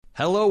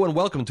Hello and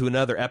welcome to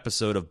another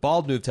episode of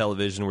Bald Move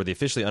Television. We're the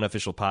officially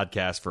unofficial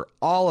podcast for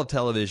all of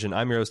television.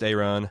 I'm your host,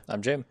 Aaron.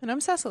 I'm Jim. And I'm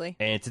Cecily.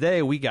 And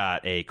today we got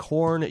a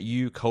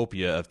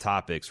cornucopia of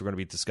topics. We're going to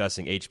be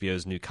discussing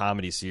HBO's new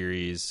comedy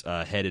series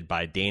headed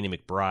by Danny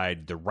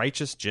McBride, The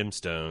Righteous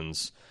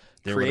Gemstones.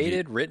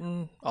 Created,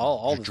 written,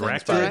 all the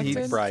directed. things. He's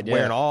McBride,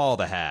 wearing all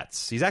the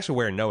hats. He's actually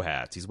wearing no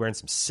hats. He's wearing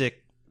some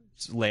sick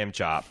lamb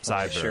chop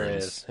sideburns. Sure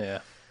is, yeah.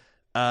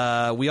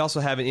 We also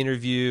have an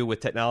interview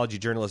with technology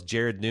journalist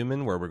Jared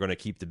Newman, where we're going to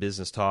keep the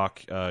business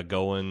talk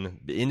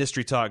going, the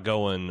industry talk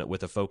going,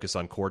 with a focus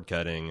on cord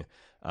cutting.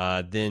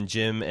 Then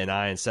Jim and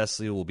I and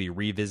Cecily will be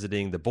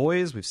revisiting The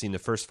Boys. We've seen the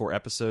first 4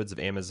 episodes of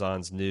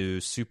Amazon's new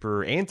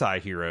super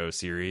anti-hero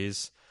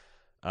series,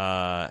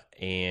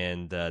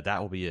 and that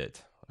will be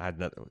it. I had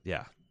another,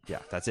 yeah,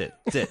 that's it.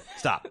 That's it.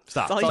 Stop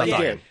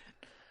talking.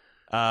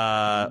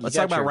 Let's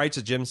talk about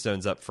Righteous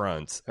Gemstones up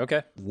front.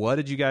 Okay. What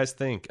did you guys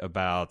think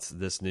about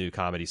this new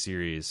comedy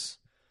series?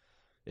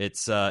 It's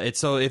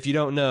so if you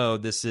don't know,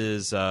 this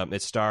is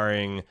it's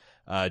starring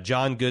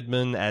John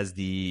Goodman as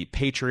the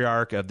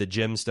patriarch of the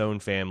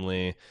Gemstone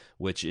family,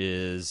 which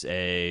is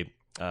a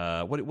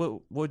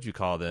what would you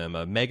call them?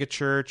 A mega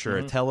church or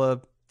a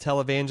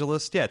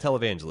televangelist? Yeah,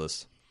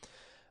 televangelist.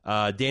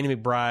 Danny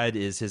McBride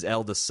is his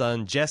eldest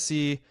son,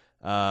 Jesse.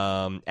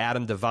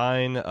 Adam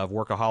Devine of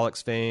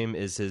Workaholics fame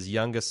is his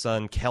youngest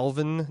son,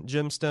 Kelvin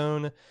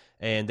Gemstone,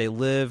 and they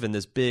live in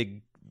this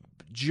big,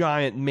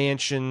 giant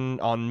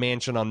mansion on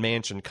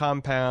mansion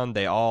compound.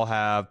 They all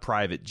have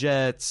private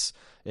jets.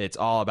 It's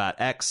all about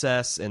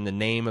excess in the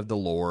name of the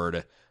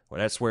Lord. Well,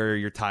 that's where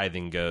your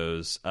tithing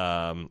goes.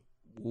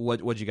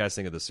 What'd you guys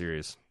think of the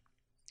series?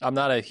 I'm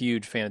not a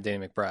huge fan of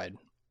Danny McBride,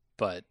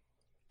 but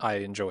I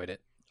enjoyed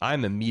it.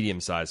 I'm a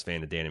medium-sized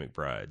fan of Danny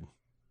McBride,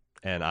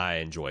 and I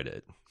enjoyed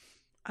it.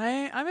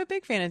 I'm a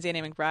big fan of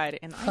Danny McBride,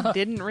 and I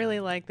didn't really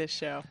like this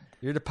show.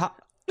 You're the Papa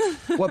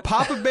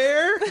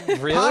Bear?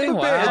 Really?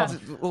 Wow.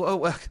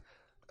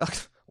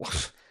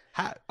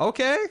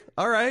 Okay.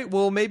 All right.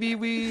 Well, maybe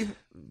we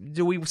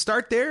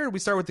start there, or we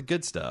start with the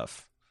good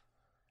stuff?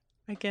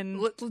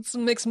 Let's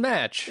mix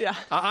match. Yeah.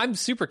 I'm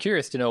super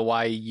curious to know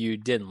why you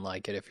didn't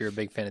like it if you're a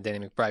big fan of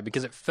Danny McBride,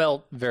 because it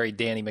felt very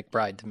Danny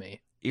McBride to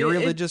me.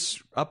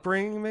 Irreligious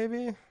upbringing,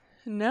 maybe?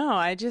 No,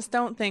 I just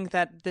don't think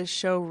that this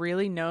show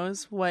really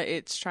knows what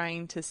it's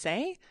trying to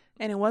say,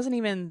 and it wasn't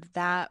even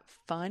that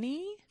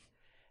funny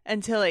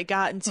until it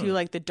got into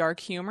like the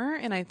dark humor.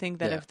 And I think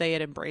that if they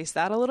had embraced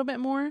that a little bit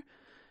more,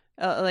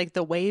 like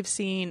the wave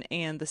scene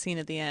and the scene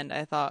at the end,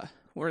 I thought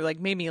were like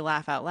made me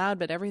laugh out loud.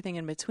 But everything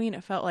in between,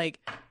 it felt like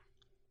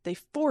they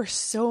forced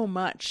so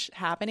much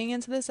happening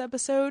into this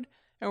episode.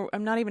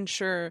 I'm not even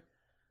sure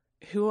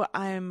who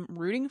I'm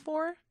rooting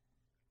for,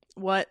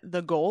 what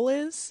the goal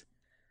is.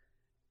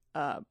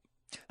 I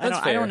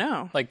don't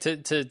know. Like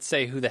to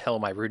say who the hell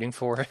am I rooting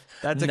for?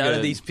 That's none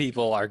of these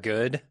people are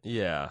good.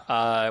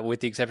 Yeah.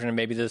 With the exception of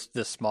maybe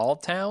the small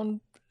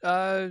town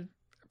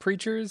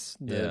preachers,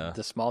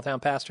 the small town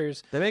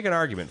pastors. They make an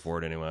argument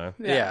for it anyway.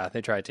 Yeah,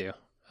 they try to.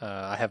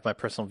 I have my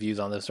personal views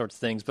on those sorts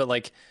of things, but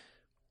like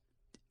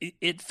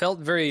it felt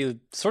very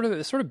sort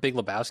of Big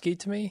Lebowski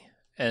to me,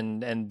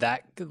 and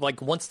that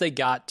like once they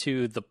got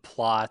to the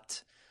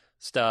plot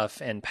stuff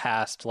and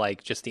past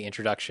like just the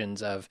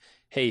introductions of,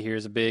 hey,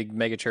 here's a big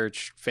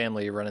megachurch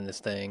family running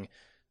this thing,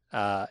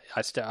 I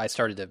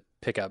started to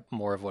pick up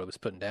more of what it was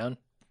putting down.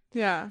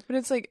 Yeah, but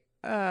it's like,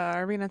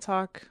 are we going to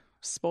talk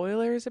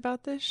spoilers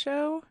about this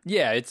show?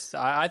 Yeah,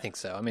 I think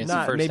so. I mean, it's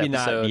the first episode.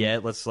 Not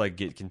yet. Let's like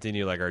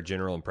continue like our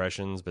general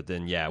impressions, but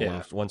then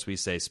once we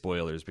say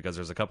spoilers, because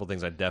there's a couple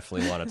things I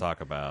definitely want to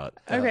talk about.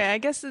 Okay, I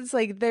guess it's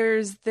like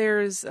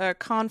there's a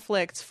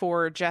conflict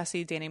for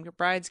Jesse, Danny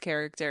McBride's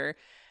character,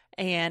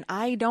 and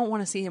I don't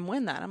want to see him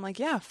win that. I'm like,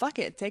 yeah, fuck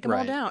it. Take them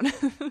all down.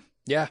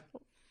 Yeah.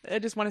 I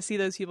just want to see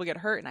those people get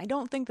hurt. And I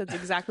don't think that's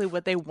exactly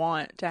what they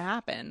want to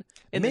happen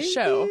in the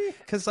show.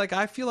 Because like,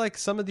 I feel like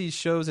some of these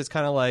shows, it's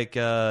kind of like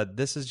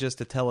this is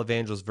just a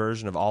televangelist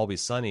version of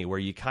Always Sunny, where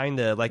you kind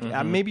of like,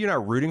 maybe you're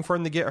not rooting for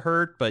them to get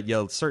hurt, but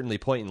you'll certainly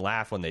point and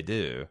laugh when they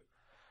do.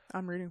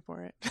 I'm rooting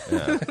for it.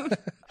 Yeah.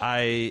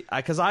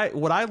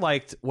 What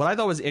I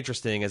thought was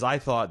interesting is I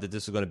thought that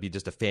this was going to be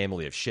just a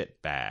family of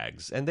shit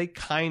bags, and they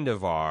kind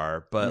of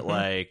are, but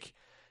like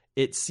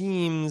it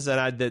seems,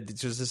 and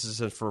this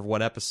is for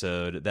one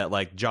episode, that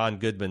like John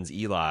Goodman's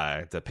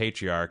Eli, the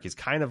patriarch, is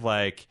kind of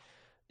like,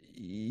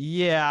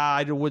 yeah,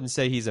 I wouldn't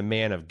say he's a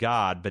man of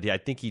God, but I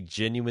think he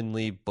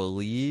genuinely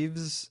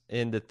believes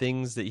in the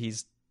things that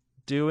he's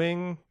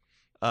doing.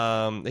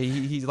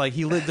 He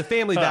lived the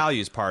family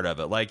values part of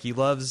it. Like he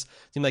loves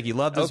his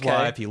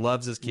wife. He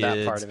loves his kids.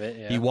 That part of it,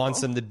 yeah. He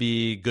wants them to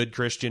be good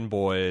Christian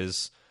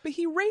boys. But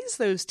he raised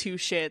those two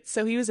shits,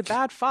 so he was a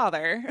bad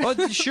father.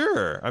 Well,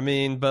 sure. I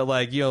mean, but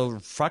like,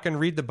 fucking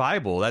read the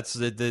Bible. That's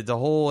the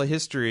whole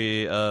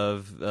history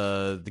of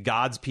the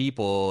God's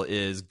people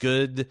is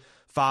good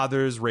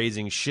fathers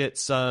raising shit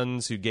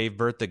sons who gave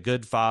birth to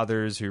good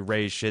fathers who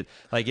raised shit.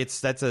 Like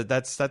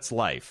that's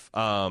life.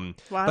 Well,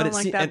 I don't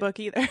like that book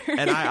either.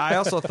 And I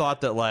also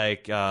thought that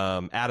like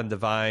Adam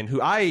Devine,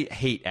 who I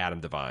hate Adam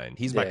Devine,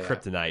 he's my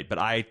kryptonite, but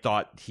I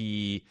thought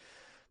he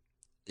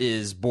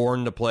is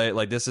born to play.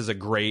 Like this is a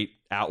great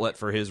outlet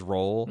for his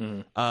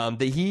role.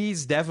 That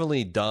he's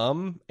definitely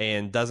dumb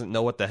and doesn't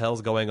know what the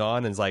hell's going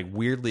on and is like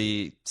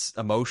weirdly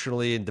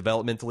emotionally and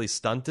developmentally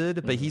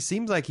stunted. But he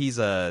seems like he's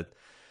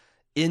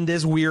in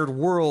this weird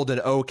world an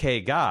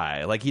okay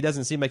guy. Like he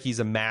doesn't seem like he's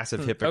a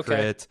massive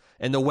hypocrite.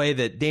 And the way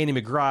that Danny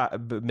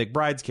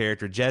McBride's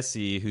character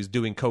Jesse, who's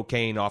doing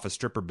cocaine off of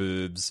stripper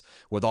boobs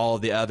with all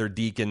of the other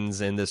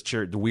deacons in this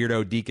church, the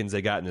weirdo deacons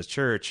they got in this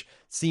church,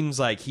 seems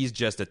like he's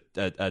just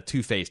a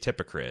two-faced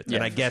hypocrite.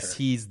 And I guess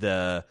he's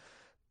the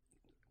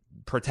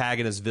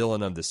protagonist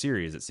villain of the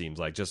series, it seems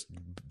like, just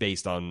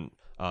based on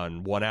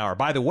 1 hour.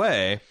 By the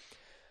way,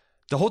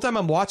 the whole time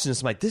I'm watching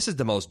this, I'm like, this is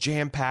the most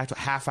jam-packed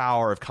half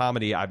hour of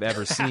comedy I've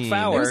ever seen.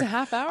 It was a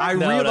half hour? I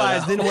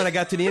realized then when I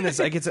got to the end,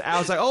 I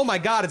was like, oh my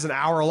God, it's an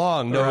hour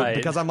long. No,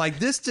 because I'm like,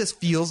 this just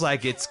feels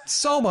like it's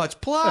so much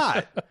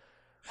plot.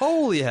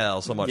 Holy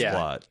hell, so much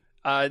plot.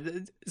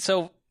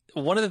 So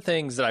one of the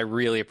things that I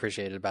really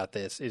appreciated about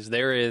this is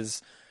there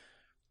is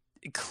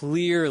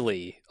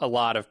clearly a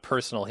lot of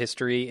personal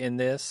history in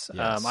this.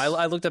 Yes.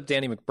 I looked up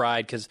Danny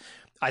McBride because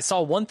I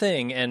saw one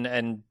thing,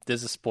 and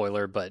this is a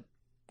spoiler, but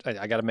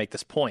I got to make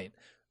this point.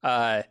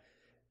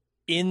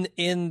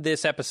 In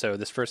this episode,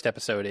 this first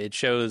episode, it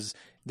shows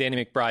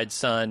Danny McBride's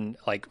son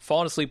like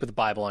falling asleep with the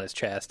Bible on his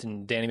chest,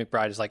 and Danny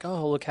McBride is like,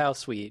 "Oh, look how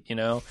sweet," you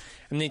know.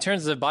 And then he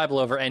turns the Bible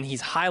over, and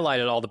he's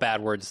highlighted all the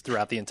bad words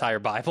throughout the entire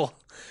Bible,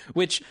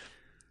 which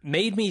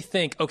made me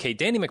think, okay,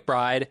 Danny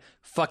McBride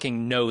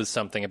fucking knows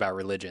something about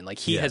religion. Like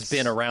he has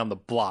been around the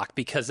block,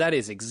 because that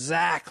is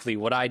exactly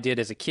what I did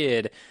as a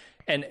kid.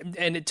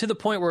 And to the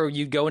point where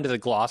you'd go into the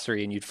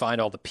glossary and you'd find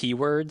all the P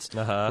words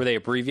where they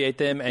abbreviate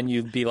them, and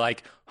you'd be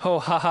like, oh,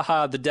 ha, ha,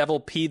 ha, the devil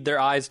peed their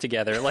eyes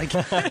together. Like,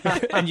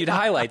 and you'd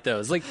highlight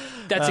those. Like,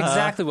 that's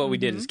exactly what we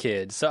did as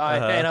kids. So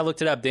I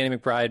looked it up. Danny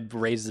McBride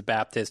raised as a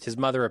Baptist. His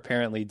mother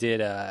apparently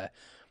did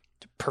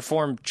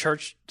perform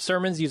church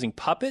sermons using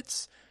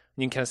puppets.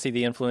 You can kind of see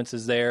the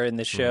influences there in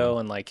this show.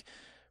 And like,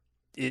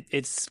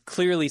 it's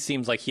clearly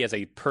seems like he has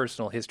a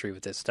personal history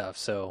with this stuff.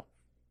 So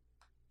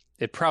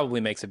it probably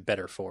makes it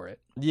better for it.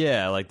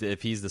 Yeah, like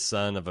if he's the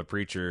son of a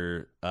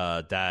preacher,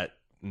 that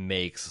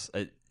makes...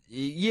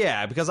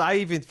 because I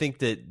even think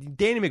that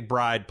Danny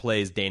McBride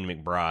plays Danny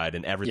McBride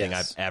in everything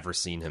I've ever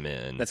seen him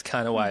in. That's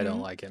kind of why I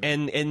don't like him.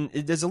 And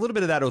there's a little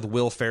bit of that with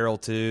Will Ferrell,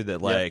 too,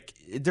 that like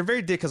they're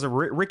very... Because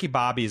Ricky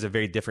Bobby is a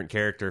very different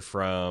character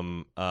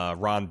from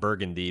Ron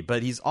Burgundy,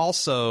 but he's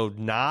also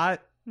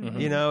not...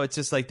 You know, it's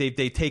just like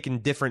they've taken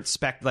different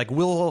like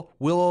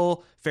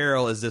Will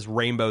Ferrell is this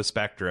rainbow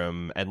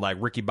spectrum, and like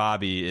Ricky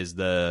Bobby is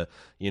the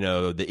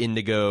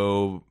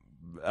indigo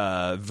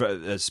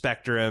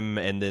spectrum,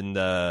 and then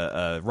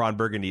the Ron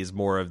Burgundy is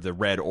more of the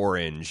red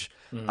orange.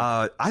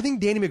 I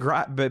think Danny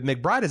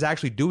McBride is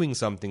actually doing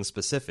something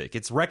specific.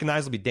 It's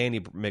recognizably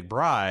Danny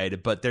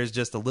McBride, but there's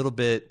just a little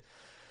bit,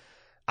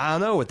 I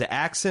don't know, with the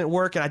accent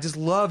work, and I just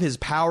love his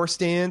power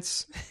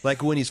stance.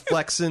 Like when he's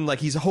flexing, like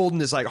he's holding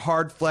this like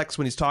hard flex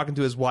when he's talking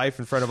to his wife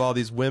in front of all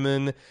these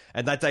women,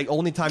 and that's like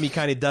only time he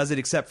kind of does it,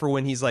 except for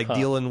when he's like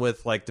dealing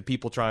with like the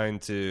people trying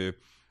to.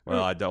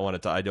 Well, I don't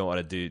want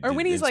to do. Or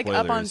when he's like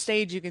up on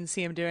stage, you can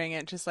see him doing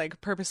it, just like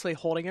purposely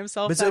holding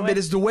himself. But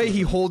it's the way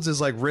he holds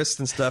his like wrists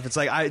and stuff. It's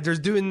like there's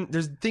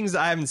things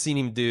that I haven't seen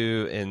him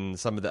do in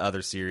some of the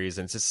other series,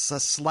 and it's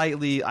just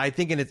slightly. I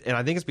think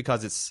it's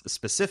because it's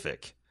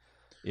specific.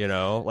 You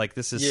know, like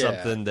this is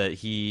something that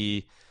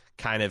he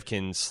kind of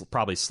can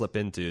probably slip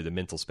into the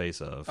mental space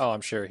of. Oh,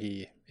 I'm sure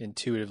he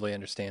intuitively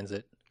understands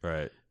it.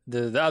 Right.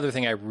 The other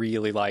thing I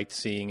really liked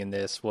seeing in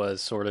this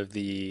was sort of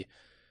the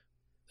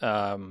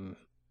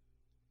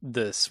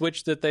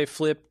switch that they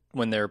flip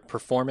when they're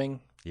performing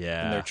in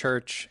their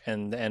church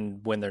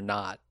and when they're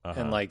not.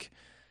 And like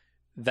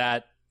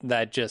that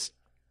just,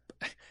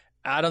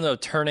 I don't know,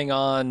 turning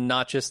on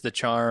not just the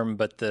charm,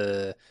 but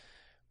the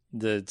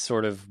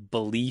sort of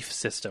belief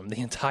system, the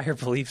entire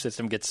belief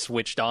system gets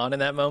switched on in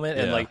that moment.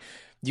 And like,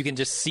 you can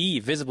just see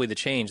visibly the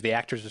change. The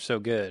actors are so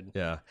good.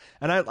 Yeah.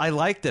 And I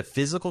like the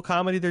physical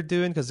comedy they're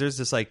doing, because there's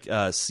this like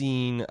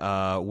scene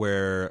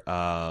where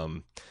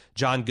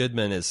John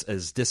Goodman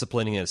is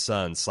disciplining his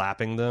son,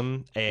 slapping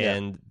them.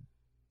 And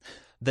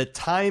the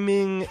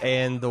timing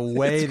and the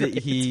way that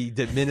he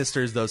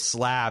administers those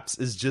slaps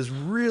is just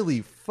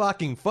really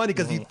fucking funny,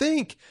 because you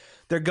think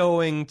they're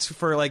going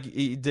for like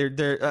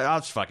they're I'll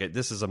just fuck it.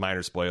 This is a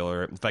minor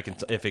spoiler.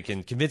 If it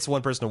can convince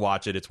one person to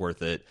watch it, it's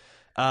worth it.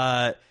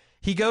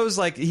 he goes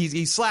like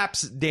he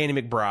slaps Danny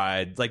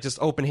McBride, like just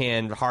open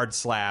hand hard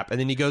slap, and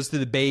then he goes to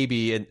the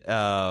baby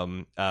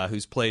and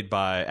who's played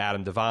by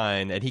Adam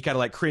Devine, and he kind of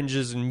like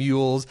cringes and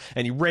mules,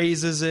 and he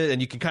raises it,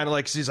 and you can kind of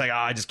like he's like,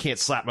 I just can't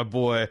slap my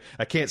boy,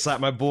 I can't slap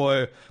my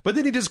boy, but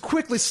then he just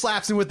quickly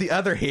slaps him with the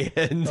other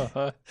hand,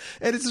 and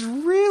it's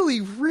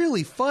really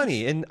really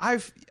funny, and I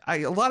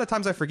a lot of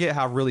times I forget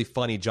how really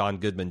funny John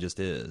Goodman just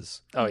is.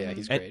 Oh yeah,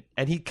 he's great,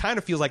 and he kind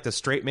of feels like the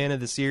straight man of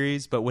the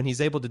series, but when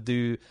he's able to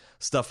do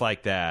stuff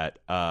like that,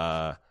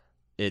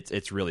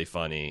 it's really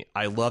funny.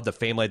 I love the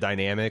family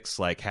dynamics,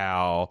 like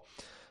how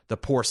the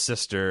poor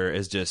sister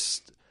is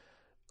just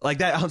like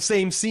that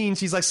same scene.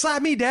 She's like,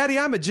 "Slap me, daddy,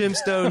 I'm a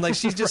gemstone." Like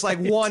she's just Right.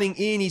 like wanting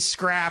any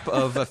scrap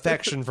of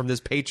affection from this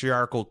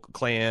patriarchal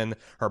clan.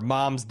 Her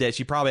mom's dead.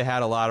 She probably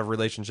had a lot of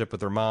relationship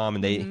with her mom,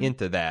 and they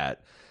hint at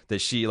that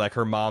she like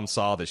her mom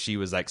saw that she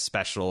was like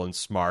special and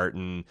smart,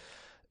 and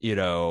you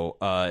know,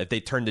 if they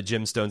turned the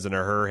gemstones into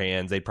her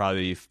hands, they'd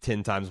probably be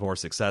 10 times more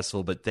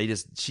successful, but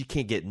she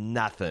can't get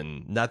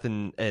nothing.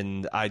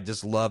 And I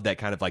just love that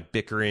kind of like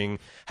bickering,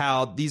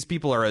 how these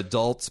people are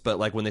adults, but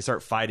like when they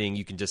start fighting,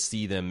 you can just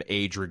see them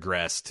age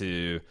regress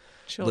to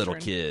little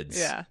kids.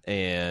 Yeah.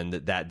 And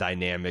that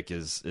dynamic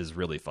is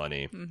really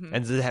funny.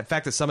 And the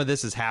fact that some of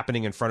this is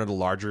happening in front of the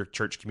larger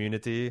church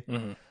community,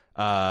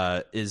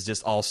 is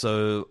just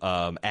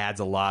also adds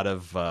a lot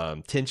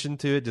of tension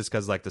to it, just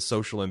because like the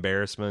social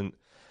embarrassment.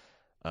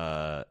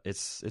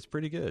 It's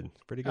pretty good.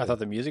 Pretty good. I thought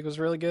the music was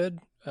really good.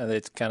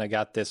 It's kind of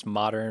got this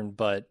modern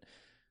but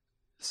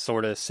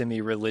sort of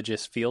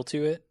semi-religious feel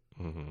to it,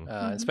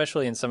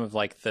 especially in some of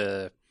like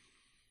the,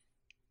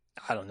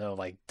 I don't know,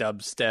 like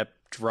dubstep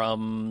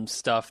drum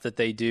stuff that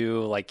they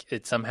do. Like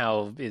it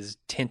somehow is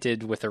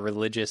tinted with a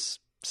religious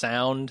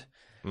sound.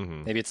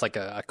 Maybe it's like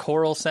a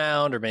choral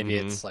sound, or maybe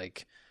it's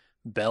like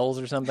bells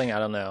or something. I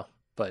don't know,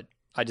 but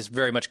I just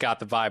very much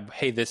got the vibe.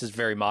 Hey, this is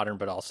very modern,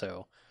 but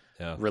also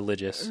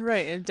religious.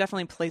 Right. It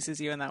definitely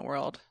places you in that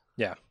world.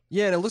 Yeah.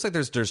 Yeah, and it looks like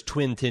there's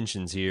twin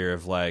tensions here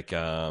of like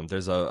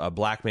there's a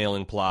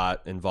blackmailing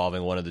plot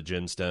involving one of the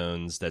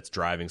gemstones that's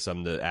driving some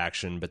of the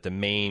action, but the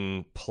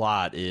main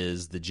plot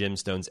is the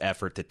gemstones'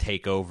 effort to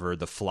take over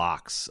the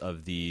flocks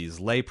of these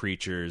lay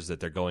preachers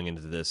that they're going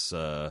into this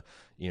I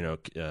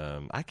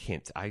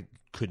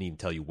couldn't even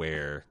tell you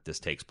where this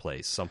takes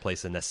place.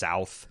 Someplace in the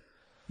South.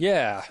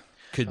 Yeah.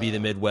 Could be the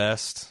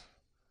Midwest.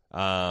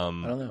 I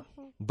don't know.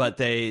 But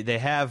they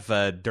have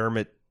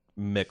Dermot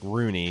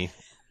McRooney,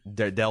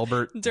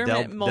 Delbert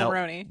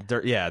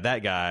Mulroney. yeah,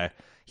 that guy.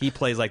 He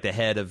plays like the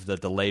head of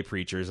the lay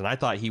preachers, and I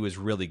thought he was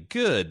really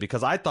good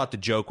because I thought the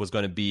joke was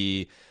going to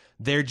be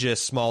they're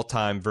just small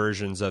time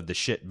versions of the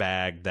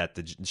shitbags that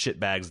the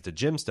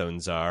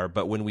gemstones are.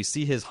 But when we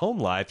see his home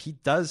life, he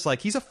does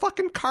like he's a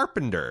fucking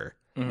carpenter.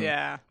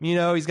 Yeah. You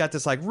know, he's got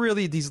this like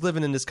really he's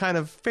living in this kind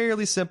of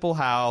fairly simple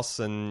house,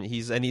 and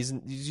he's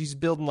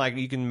building, like,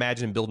 you can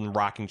imagine him building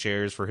rocking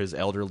chairs for his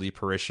elderly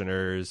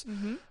parishioners.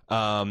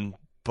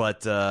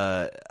 But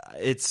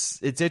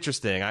it's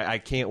interesting. I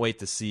can't wait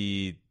to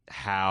see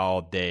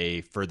how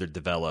they further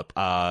develop.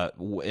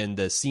 In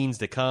the scenes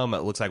to come,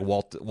 it looks like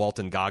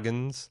Walton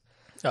Goggins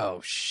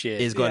Oh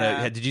shit! is going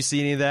to. Did you see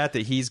any of that?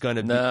 That he's going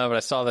to. No, but I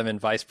saw them in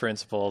Vice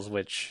Principals,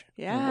 which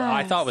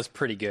I thought was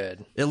pretty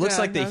good. It looks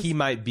like that he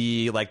might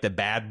be like the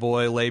bad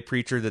boy lay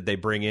preacher that they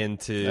bring in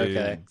to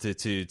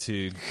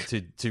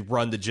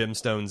run the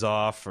gemstones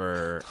off,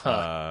 or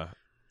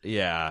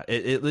yeah.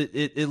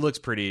 It looks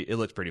pretty. It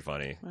looks pretty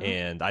funny,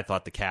 and I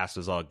thought the cast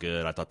was all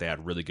good. I thought they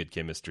had really good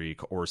chemistry. Of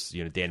course,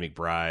 Dan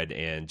McBride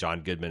and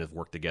John Goodman have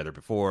worked together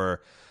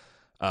before.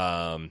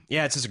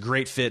 It's just a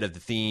great fit of the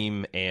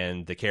theme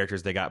and the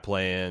characters they got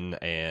playing.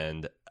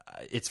 And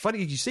it's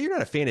funny, you say you're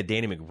not a fan of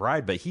Danny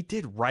McBride, but he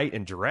did write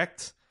and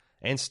direct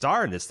and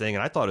star in this thing,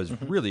 and I thought it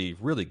was really,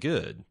 really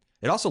good.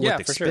 It also looked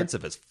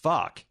expensive as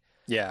fuck.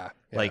 Yeah.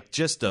 Like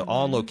just the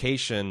on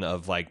location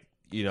of like,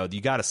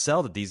 you got to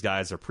sell that these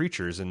guys are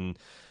preachers, and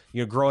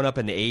growing up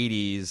in the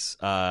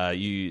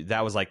 80s,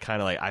 that was like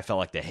kind of like, I felt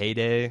like the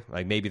heyday.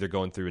 Like maybe they're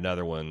going through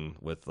another one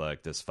with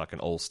like this fucking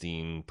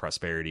Olstein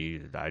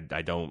prosperity.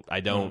 I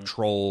don't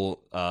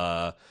troll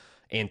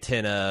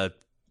antenna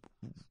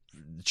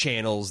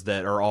channels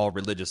that are all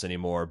religious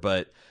anymore,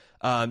 but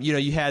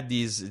you had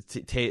these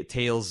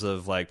tales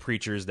of like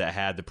preachers that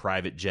had the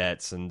private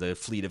jets and the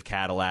fleet of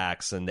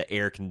Cadillacs and the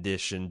air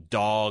conditioned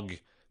dog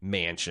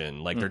mansion,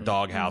 like their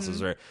dog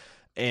houses are.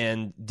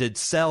 And to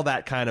sell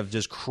that kind of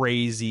just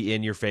crazy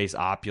in your face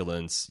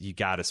opulence, you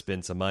got to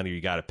spend some money.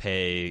 You got to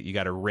pay. You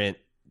got to rent.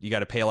 You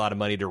got to pay a lot of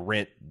money to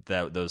rent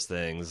those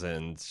things.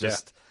 And it's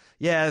just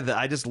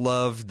I just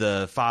love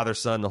the Father,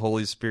 Son, the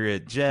Holy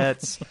Spirit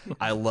jets.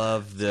 I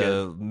love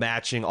the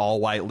matching all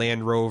white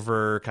Land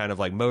Rover kind of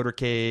like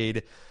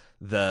motorcade.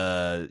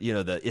 The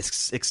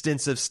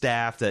extensive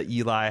staff that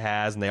Eli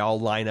has, and they all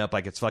line up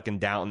like it's fucking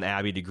Downton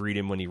Abbey to greet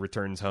him when he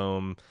returns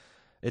home.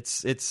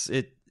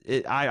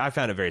 I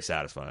found it very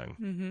satisfying.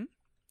 Mm-hmm.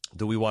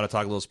 Do we want to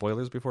talk a little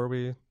spoilers before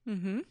we?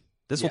 Mm-hmm.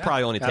 This will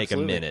probably only take a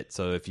minute,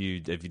 so if you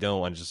don't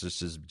want to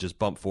just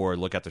bump forward,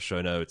 look at the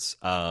show notes.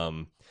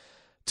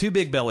 2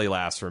 big belly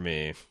laughs for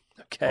me.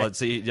 Okay. Let's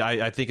see.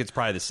 I think it's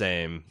probably the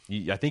same.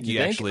 I think you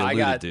actually I alluded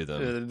got, to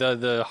them.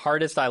 The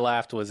hardest I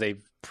laughed was a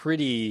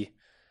pretty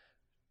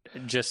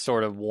just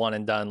sort of one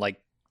and done, like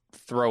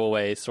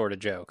throwaway sort of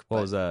joke.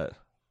 What was that?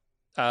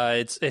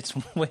 It's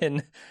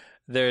when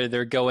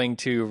they're going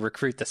to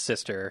recruit the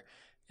sister,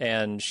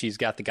 and she's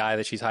got the guy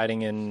that she's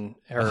hiding in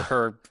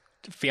her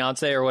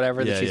fiance or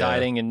whatever that she's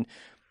hiding, and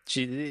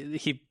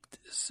she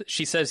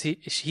says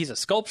he's a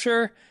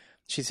sculpture.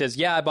 She says,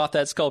 "Yeah, I bought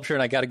that sculpture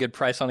and I got a good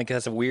price on it because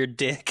it's a weird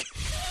dick."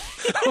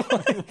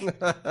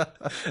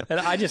 And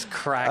I just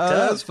cracked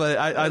up. That's funny.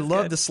 I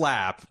love the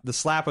slap. The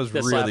slap was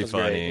really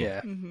funny.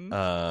 Great,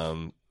 yeah.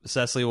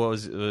 Cecily, what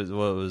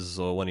was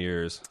one of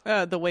yours?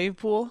 The wave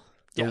pool.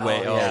 The Yeah.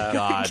 way, Oh, yeah.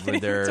 God, when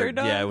Turned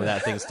on. when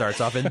that thing starts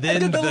off, and And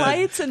then the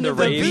lights and the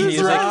rave booze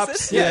music.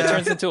 drops. Yeah, it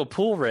turns into a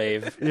pool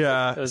rave.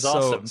 Yeah, It was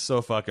awesome.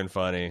 So fucking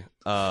funny.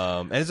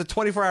 And it's a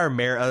 24-hour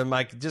marathon. I'm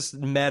like, just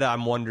meta.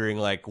 I'm wondering,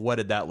 like, what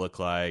did that look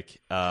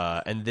like?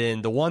 And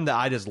then the one that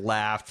I just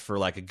laughed for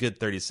like a good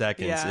 30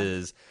 seconds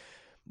is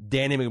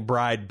Danny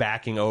McBride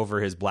backing over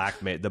his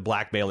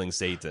blackmailing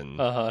Satan.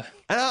 Uh-huh.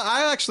 And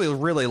I actually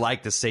really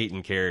like the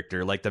Satan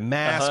character, like the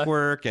mask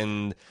work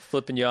and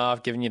Flipping you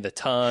off, giving you the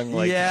tongue.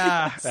 Like,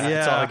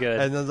 it's all good.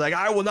 And it's like,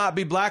 I will not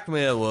be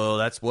blackmailed. Well,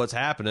 that's what's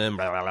happening.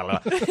 Blah, blah, blah,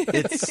 blah.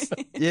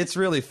 It's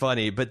really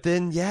funny. But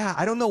then,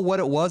 I don't know what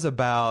it was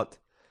about.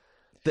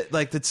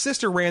 Like the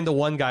sister ran the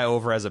one guy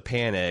over as a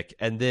panic,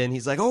 and then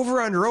he's like, over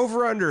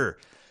under.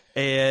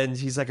 And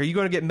he's like, are you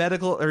going to get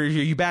medical, or are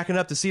you backing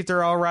up to see if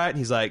they're all right? And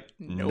he's like,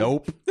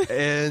 nope.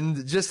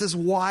 And just this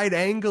wide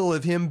angle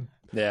of him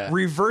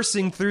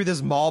reversing through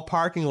this mall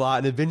parking lot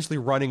and eventually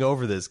running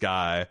over this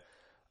guy.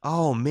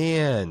 Oh,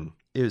 man.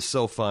 It was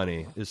so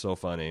funny.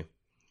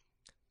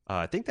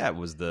 I think that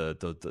was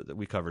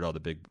we covered all the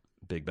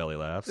big belly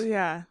laughs.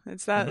 Yeah,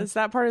 it's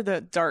that part of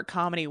the dark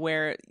comedy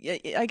where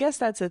I guess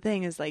that's the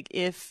thing is like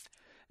if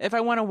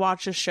I want to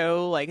watch a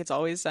show like It's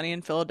Always Sunny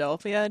in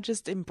Philadelphia,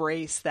 just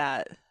embrace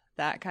that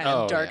kind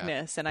of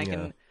darkness, and I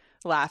can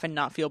laugh and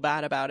not feel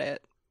bad about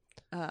it.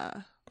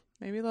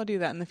 Maybe they'll do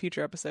that in the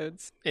future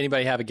episodes.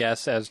 Anybody have a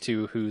guess as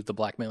to who the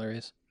blackmailer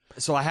is?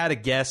 So I had a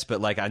guess, but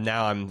like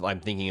I'm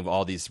thinking of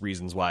all these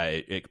reasons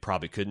why it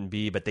probably couldn't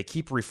be. But they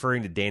keep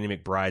referring to Danny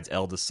McBride's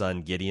eldest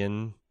son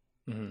Gideon,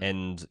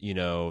 and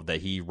that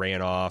he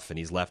ran off and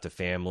he's left a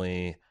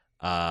family.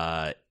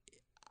 But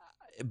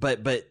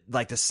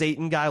like the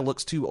Satan guy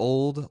looks too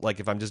old. Like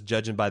if I'm just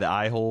judging by the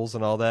eye holes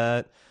and all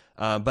that.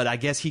 But I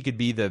guess he could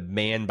be the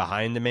man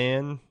behind the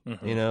man,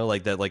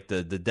 like that. Like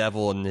the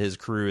devil and his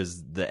crew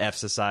is the F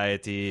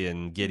Society,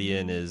 and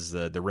Gideon is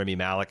the Remy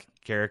Malek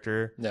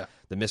character,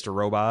 the Mr.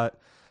 Robot.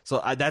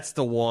 So that's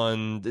the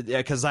one,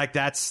 because like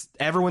that's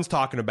everyone's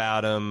talking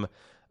about him.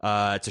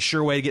 It's a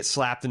sure way to get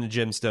slapped into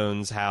Jim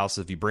Stone's house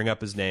if you bring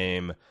up his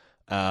name.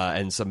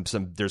 And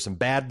there's some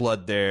bad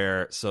blood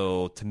there.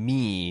 So to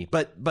me,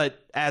 but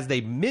as they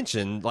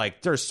mentioned,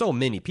 like there's so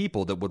many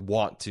people that would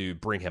want to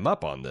bring him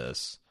up on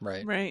this.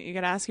 Right. You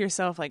got to ask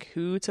yourself, like,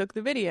 who took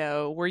the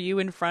video? Were you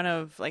in front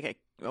of like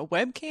a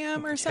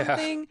webcam or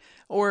something,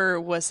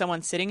 or was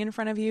someone sitting in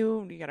front of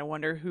you? You got to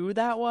wonder who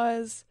that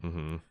was.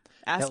 Mm-hmm.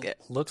 Ask it.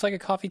 Looks like a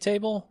coffee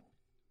table.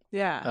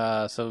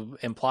 Yeah. So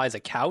implies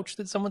a couch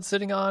that someone's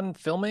sitting on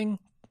filming.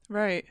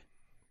 Right.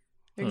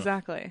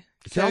 Exactly.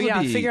 It So could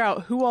also be- figure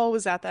out who all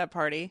was at that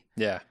party.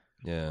 Yeah.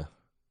 Yeah.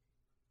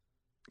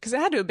 Because it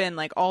had to have been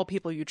like all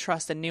people you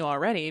trust and knew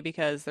already,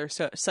 because there's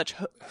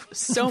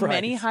so Right.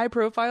 many high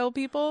profile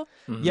people.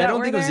 Yeah, I don't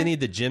were think it was there. any of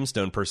the Jim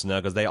Stone personnel,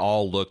 because they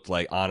all looked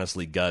like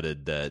honestly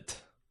gutted that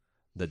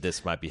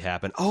this might be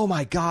happening. Oh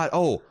my God.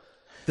 Oh,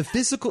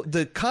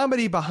 the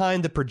comedy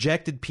behind the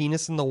projected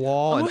penis in the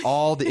wall and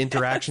all the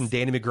interaction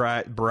Danny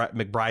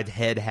McBride's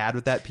head had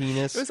with that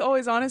penis. It was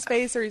always on his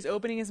face, or he's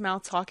opening his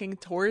mouth talking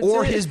towards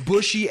Or it. his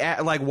bushy,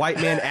 like white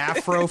man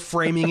afro,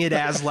 framing it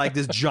as like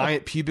this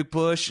giant pubic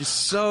bush is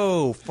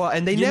so fun.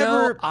 And they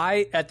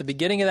at the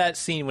beginning of that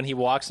scene when he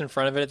walks in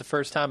front of it the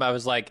first time, I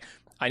was like,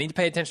 I need to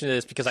pay attention to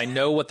this because I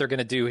know what they're going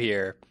to do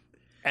here.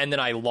 And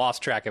then I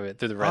lost track of it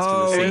through the rest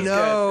of the Oh scene.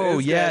 no! It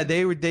was Yeah,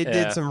 good. they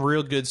did some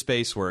real good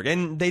space work,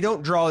 and they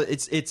don't draw.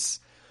 It's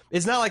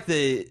not like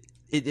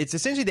it's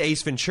essentially the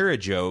Ace Ventura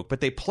joke,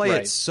 but they play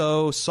Right. it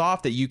so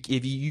soft that you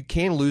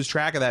can lose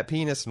track of that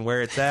penis and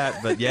where it's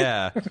at. But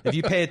yeah, if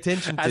you pay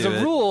attention to As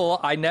a rule,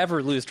 I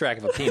never lose track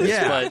of a penis.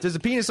 yeah, but there's a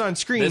penis on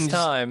screen. this you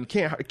just time-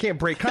 can't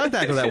break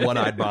contact with that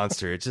one-eyed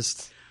monster. It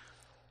just.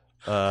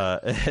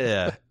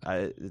 Yeah,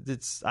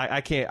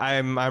 I can't.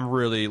 I'm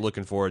really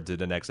looking forward to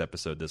the next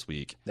episode this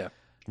week. Yeah.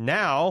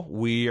 Now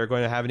we are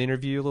going to have an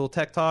interview, a little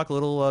tech talk, a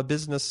little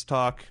business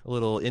talk, a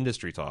little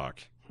industry talk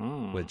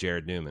with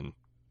Jared Newman.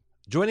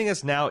 Joining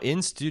us now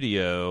in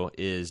studio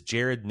is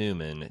Jared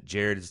Newman.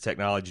 Jared is a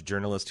technology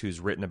journalist who's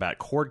written about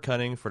cord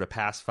cutting for the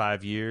past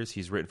 5 years.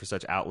 He's written for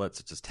such outlets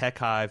such as Tech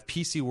Hive,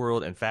 PC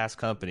World, and Fast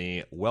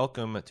Company.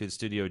 Welcome to the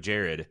studio,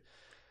 Jared.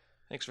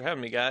 Thanks for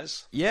having me,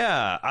 guys.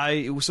 Yeah,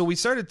 so we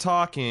started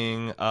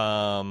talking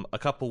a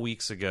couple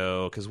weeks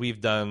ago because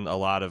we've done a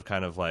lot of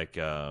kind of like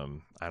I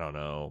don't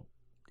know,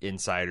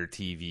 insider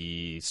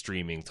TV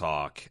streaming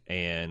talk,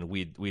 and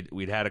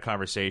we'd had a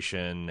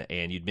conversation,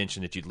 and you'd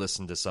mentioned that you'd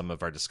listened to some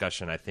of our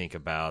discussion, I think,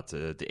 about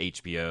the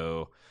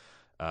HBO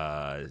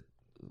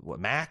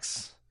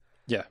Max,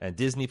 Yeah. and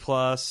Disney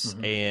Plus,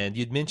 and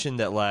you'd mentioned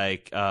that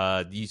like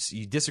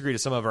you disagreed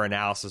with some of our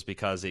analysis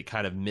because it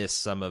kind of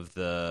missed some of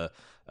the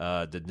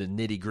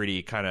nitty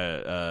gritty kind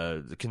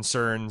of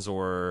concerns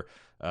or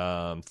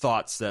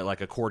thoughts that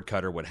like a cord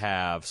cutter would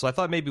have. So I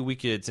thought maybe we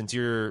could, since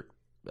you're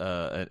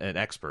an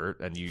expert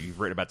and you've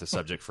written about the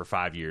subject for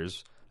 5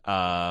 years,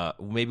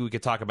 maybe we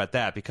could talk about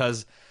that,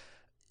 because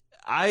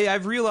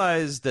I've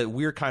realized that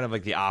we're kind of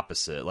like the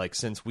opposite. Like,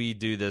 since we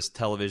do this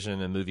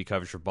television and movie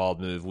coverage for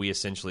Bald Move, we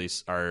essentially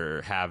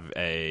have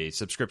a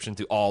subscription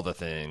to all the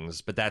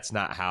things, but that's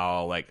not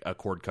how like a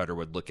cord cutter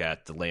would look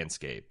at the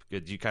landscape.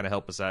 Could you kind of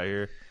help us out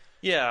here?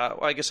 Yeah,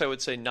 well, I guess I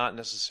would say not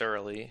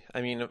necessarily.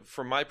 I mean,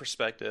 from my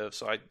perspective,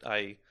 so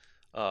I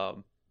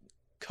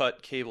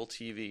cut cable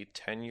TV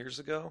 10 years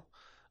ago.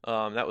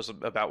 That was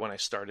about when I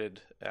started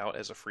out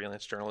as a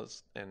freelance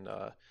journalist, and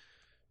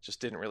just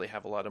didn't really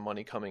have a lot of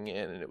money coming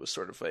in, and it was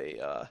sort of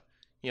a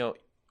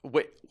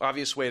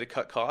obvious way to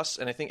cut costs.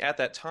 And I think at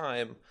that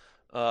time,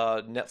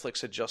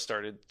 Netflix had just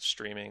started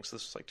streaming, so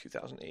this was like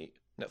 2008.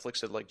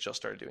 Netflix had like just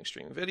started doing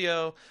streaming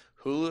video.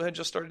 Hulu had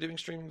just started doing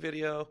streaming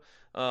video,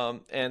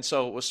 and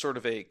so it was sort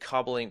of a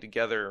cobbling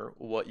together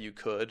what you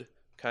could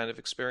kind of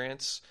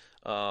experience.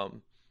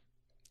 And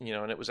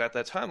it was at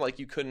that time like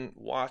you couldn't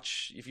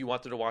watch, if you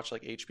wanted to watch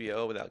like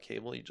HBO without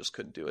cable, you just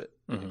couldn't do it.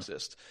 It didn't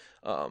exist.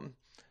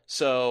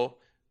 So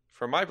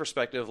from my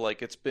perspective,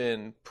 like, it's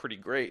been pretty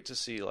great to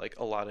see like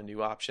a lot of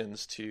new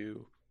options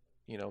to,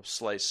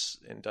 slice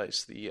and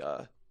dice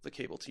the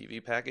cable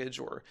TV package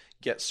or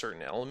get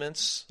certain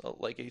elements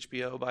like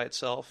HBO by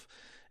itself.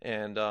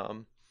 And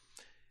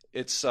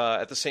it's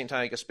at the same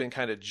time, I guess, been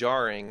kind of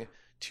jarring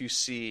to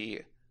see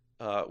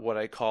what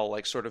I call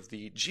like sort of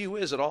the gee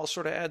whiz, it all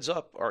sort of adds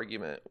up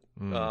argument.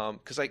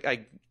 Because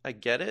I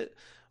get it,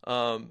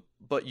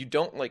 but you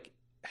don't like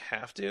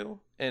have to.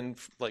 And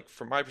like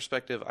from my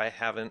perspective, I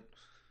haven't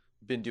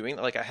been doing,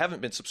 like, I haven't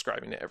been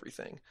subscribing to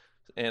everything,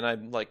 and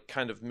I'm like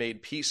kind of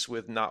made peace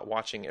with not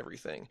watching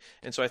everything.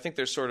 And so I think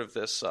there's sort of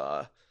this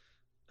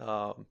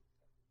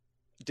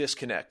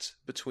disconnect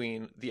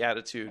between the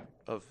attitude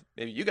of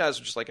maybe you guys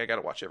are just like, I got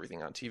to watch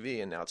everything on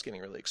TV and now it's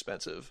getting really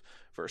expensive,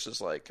 versus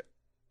like,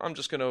 I'm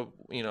just going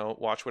to,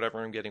 watch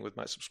whatever I'm getting with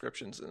my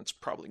subscriptions, and it's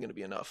probably going to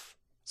be enough.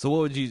 So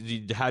what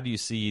would how do you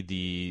see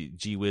the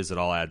gee whiz, it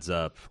all adds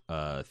up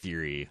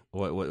theory?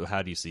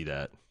 How do you see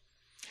that?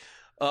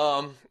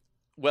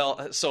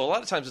 Well, so a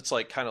lot of times it's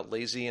like kind of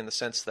lazy in the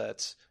sense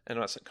that, and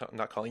I'm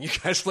not calling you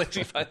guys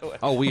lazy, by the way.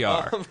 Oh, we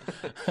are.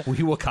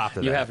 We will cop to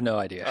that. You have no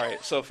idea. All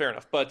right, so fair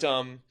enough. But,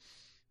 a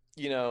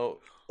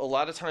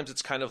lot of times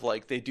it's kind of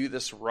like they do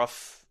this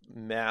rough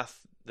math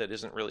that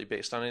isn't really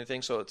based on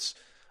anything. So it's,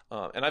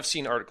 and I've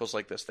seen articles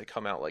like this. They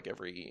come out like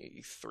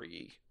every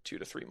 2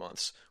 to 3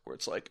 months, where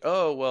it's like,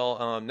 oh, well,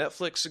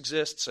 Netflix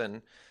exists,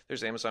 and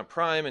there's Amazon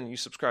Prime, and you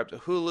subscribe to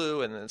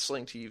Hulu, and then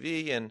Sling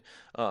TV, and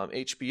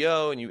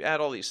HBO, and you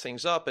add all these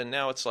things up, and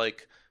now it's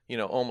like,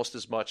 almost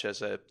as much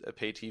as a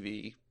pay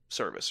TV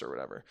service or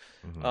whatever.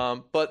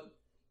 But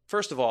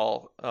first of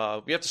all,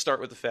 we have to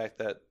start with the fact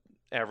that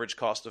average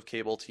cost of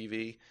cable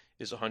TV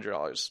is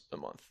 $100 a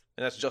month.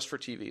 And that's just for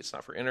TV. It's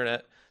not for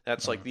internet.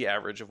 That's like the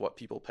average of what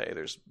people pay.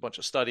 There's a bunch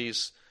of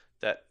studies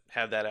that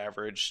have that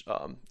average.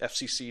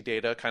 FCC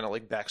data kind of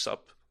like backs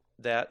up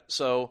that.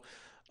 So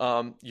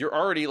you're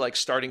already like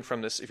starting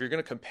from this. If you're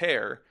going to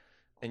compare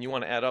and you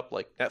want to add up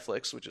like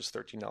Netflix, which is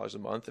 $13 a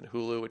month, and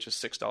Hulu, which is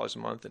 $6 a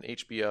month, and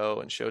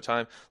HBO and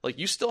Showtime, like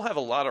you still have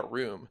a lot of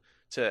room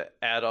to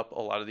add up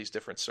a lot of these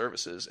different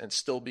services and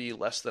still be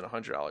less than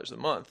 $100 a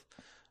month.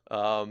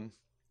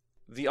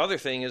 The other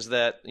thing is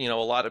that, a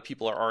lot of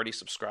people are already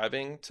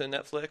subscribing to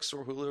Netflix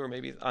or Hulu, or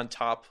maybe on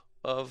top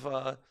of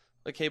a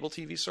cable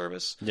TV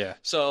service. Yeah.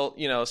 So,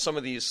 some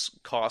of these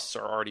costs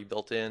are already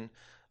built in.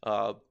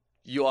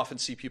 You often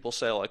see people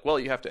say like, well,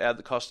 you have to add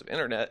the cost of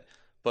internet,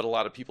 but a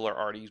lot of people are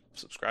already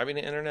subscribing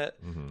to internet.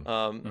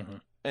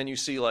 And you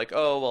see like,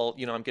 oh,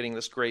 well, I'm getting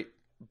this great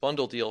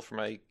bundle deal for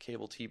my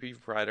cable TV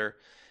provider.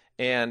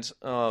 And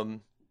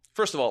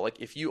first of all,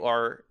 like if you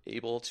are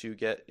able to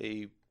get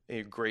a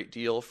great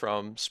deal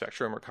from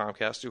Spectrum or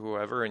Comcast or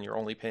whoever, and you're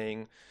only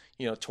paying,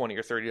 $20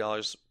 or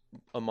 $30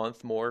 a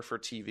month more for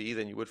TV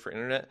than you would for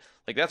internet,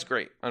 like that's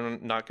great.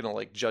 I'm not going to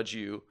like judge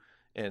you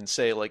and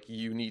say like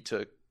you need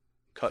to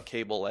cut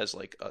cable as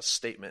like a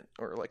statement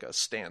or like a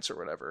stance or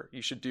whatever.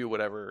 You should do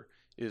whatever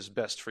is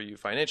best for you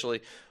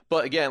financially.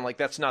 But again, like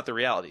that's not the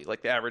reality.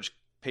 Like the average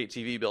paid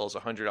TV bill is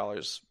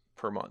 $100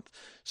 per month.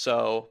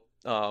 So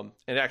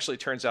it actually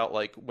turns out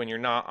like when you're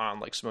not on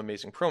like some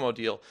amazing promo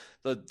deal,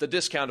 the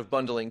discount of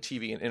bundling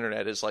TV and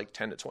internet is like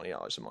 $10 to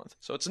 $20 a month.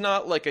 So it's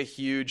not like a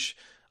huge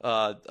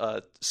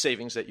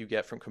savings that you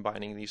get from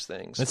combining these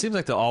things. It seems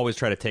like they'll always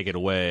try to take it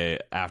away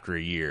after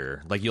a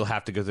year. Like you'll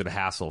have to go through the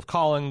hassle of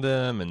calling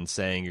them and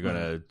saying you're going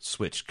to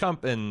switch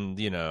and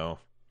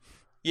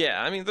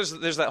Yeah, I mean,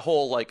 there's that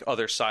whole like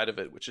other side of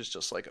it, which is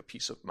just like a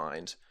peace of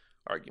mind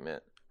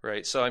argument,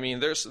 right? So I mean,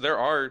 there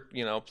are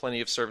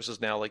plenty of services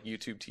now like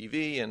YouTube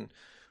TV and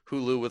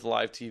Hulu with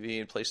live TV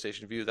and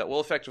PlayStation Vue that will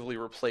effectively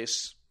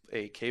replace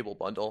a cable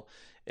bundle,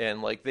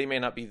 and like they may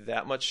not be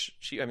that much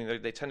cheap. I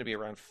mean, they tend to be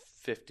around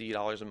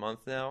 $50 a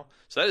month now,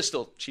 so that is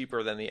still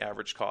cheaper than the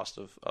average cost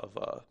of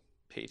a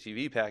pay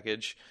TV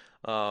package.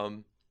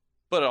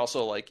 But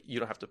also, like, you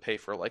don't have to pay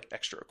for like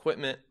extra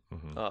equipment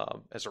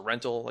as a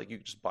rental. Like, you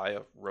just buy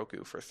a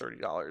Roku for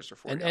 $30 or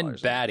 $40.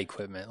 And bad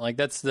equipment. Like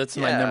that's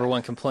my number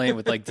one complaint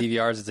with like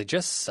DVRs is they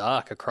just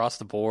suck across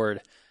the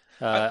board.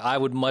 I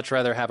would much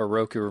rather have a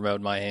Roku remote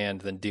in my hand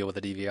than deal with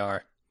a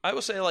DVR. I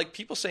will say, like,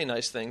 people say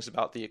nice things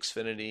about the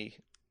Xfinity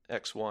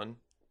X1.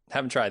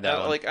 Haven't tried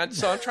that one.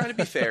 So I'm trying to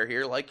be fair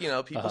here. Like,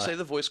 people say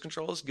the voice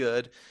control is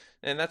good,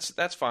 and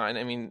that's fine.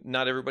 I mean,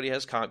 not everybody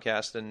has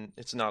Comcast, and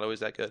it's not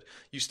always that good.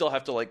 You still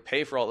have to like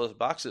pay for all those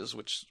boxes,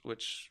 which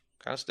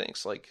kind of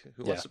stinks. Like,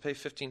 who wants to pay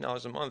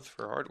 $15 a month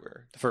for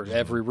hardware for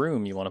every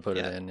room you want to put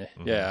it in?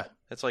 Yeah,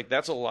 it's like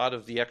that's a lot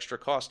of the extra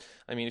cost.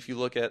 I mean, if you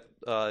look at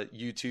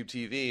YouTube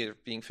TV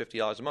being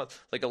 $50 a month,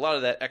 like a lot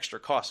of that extra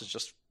cost is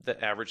just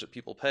the average that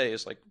people pay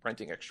is like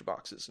renting extra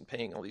boxes and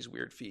paying all these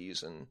weird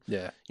fees and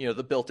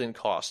the built-in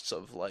costs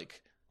of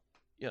like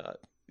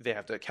they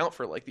have to account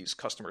for like these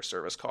customer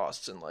service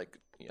costs and like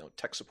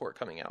tech support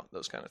coming out,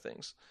 those kind of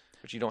things,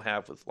 which you don't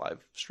have with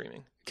live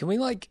streaming. Can we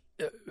like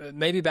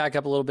maybe back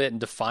up a little bit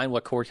and define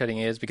what cord cutting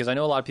is? Because I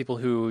know a lot of people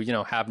who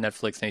have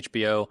Netflix and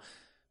HBO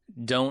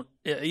don't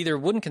either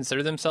wouldn't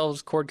consider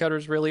themselves cord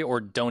cutters really, or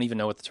don't even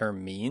know what the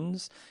term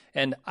means.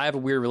 And I have a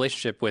weird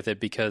relationship with it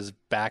because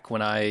back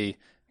when I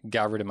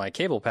got rid of my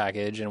cable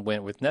package and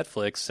went with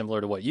Netflix,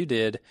 similar to what you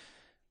did,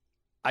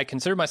 I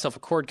considered myself a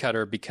cord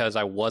cutter because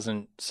I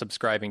wasn't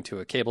subscribing to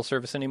a cable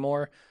service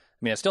anymore. I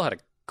mean, I still had a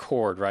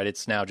cord, right?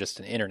 It's now just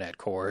an internet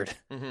cord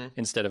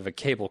instead of a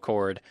cable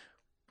cord.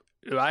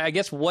 I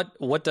guess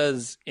what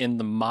does, in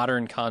the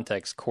modern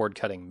context, cord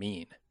cutting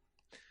mean?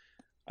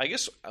 I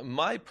guess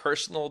my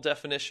personal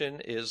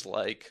definition is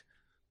like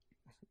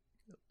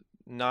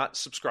not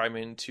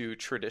subscribing to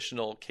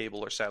traditional cable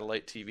or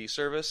satellite TV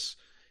service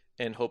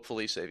and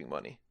hopefully saving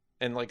money.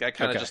 And like I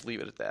kind of just leave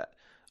it at that.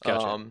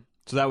 Gotcha.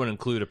 So that would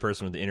include a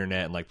person with the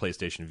internet and like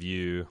PlayStation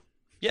Vue.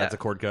 Yeah, that's a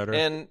cord cutter.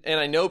 And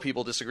I know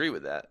people disagree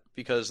with that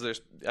because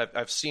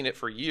I've seen it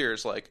for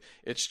years. Like,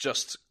 it's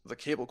just the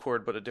cable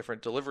cord, but a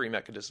different delivery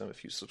mechanism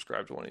if you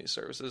subscribe to one of these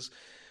services.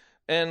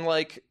 And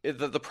like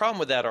the problem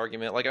with that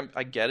argument, like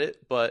I get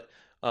it, but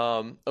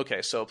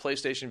okay, so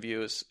PlayStation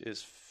Vue is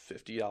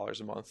 $50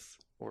 a month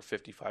or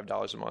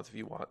 $55 a month if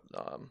you want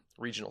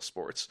regional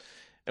sports,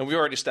 and we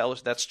already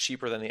established that's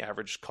cheaper than the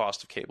average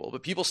cost of cable.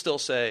 But people still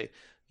say,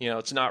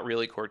 it's not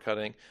really cord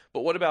cutting.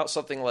 But what about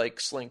something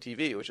like Sling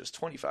TV, which is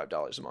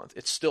 $25 a month?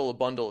 It's still a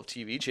bundle of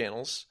TV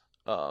channels.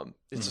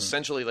 It's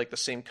essentially like the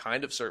same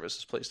kind of service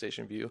as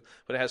PlayStation Vue,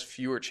 but it has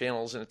fewer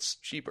channels and it's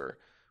cheaper.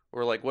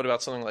 Or like, what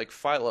about something like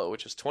Philo,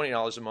 which is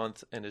 $20 a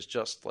month and is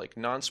just like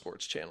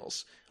non-sports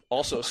channels?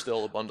 Also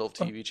still a bundle of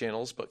TV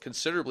channels, but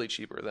considerably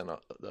cheaper than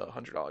the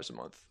 $100 a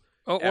month.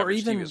 Or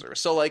even TV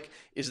service. So like,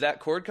 is that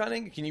cord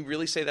cutting? Can you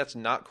really say that's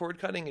not cord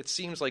cutting? It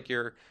seems like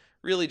you're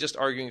really just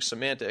arguing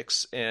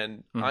semantics,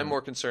 and I'm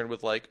more concerned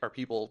with like, are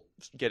people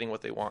getting what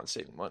they want and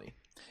saving money?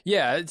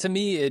 Yeah, to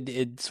me,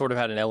 it sort of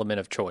had an element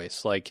of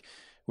choice. Like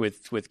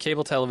with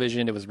cable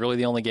television, it was really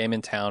the only game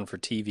in town for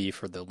TV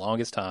for the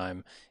longest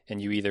time,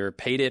 and you either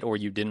paid it or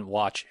you didn't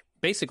watch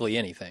basically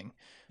anything.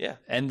 Yeah.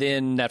 And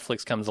then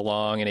Netflix comes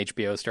along and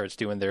HBO starts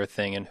doing their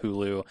thing and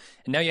Hulu,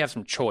 and now you have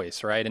some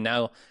choice, right? And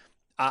now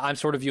I'm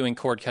sort of viewing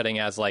cord cutting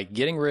as like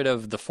getting rid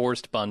of the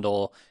forced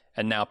bundle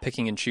and now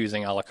picking and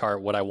choosing a la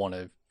carte what I want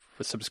to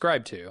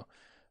subscribe to.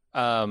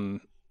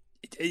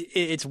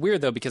 It's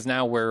weird though, because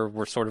now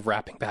we're sort of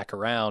wrapping back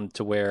around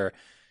to where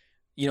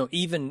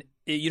even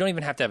you don't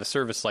even have to have a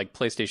service like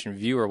PlayStation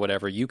Vue or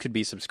whatever. You could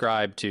be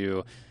subscribed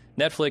to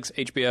Netflix,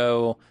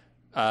 HBO,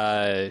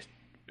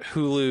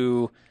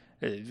 Hulu,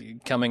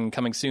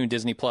 coming soon,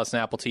 Disney Plus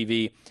and Apple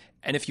TV.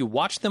 And if you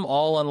watch them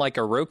all on like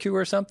a Roku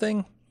or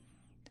something,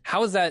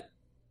 how is that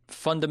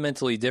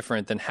fundamentally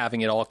different than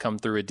having it all come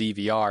through a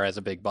DVR as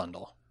a big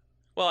bundle?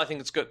 Well, I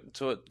think it's good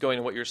to going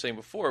to what you were saying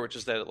before, which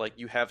is that like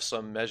you have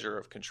some measure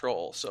of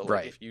control. So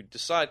like, if you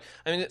decide,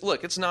 I mean,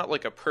 look, it's not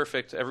like a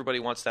perfect, everybody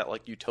wants that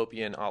like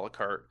utopian a la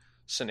carte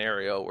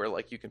scenario where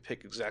like you can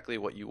pick exactly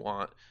what you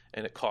want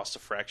and it costs a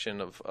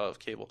fraction of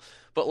cable.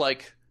 But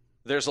like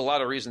there's a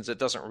lot of reasons it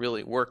doesn't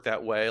really work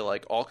that way.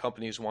 Like all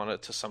companies want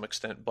to some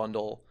extent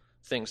bundle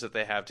things that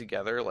they have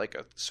together. Like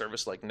a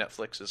service like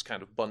Netflix is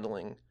kind of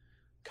bundling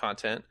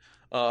content.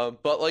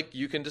 But like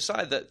you can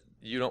decide that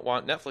you don't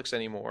want Netflix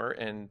anymore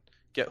and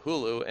get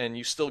Hulu, and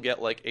you still get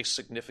like a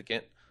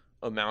significant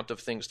amount of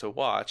things to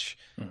watch,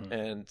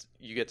 and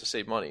you get to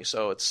save money.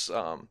 So it's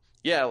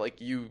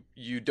like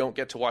you don't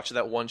get to watch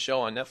that one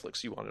show on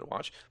Netflix you wanted to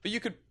watch, but you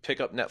could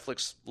pick up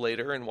Netflix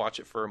later and watch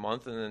it for a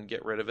month and then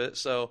get rid of it.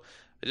 So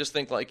I just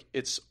think like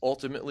it's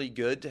ultimately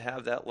good to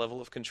have that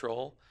level of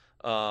control.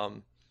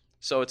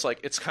 So it's like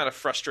it's kind of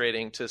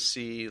frustrating to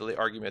see the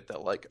argument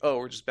that like, oh,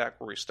 we're just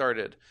back where we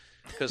started,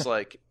 because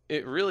like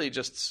it really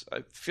just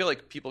I feel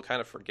like people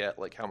kind of forget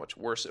like how much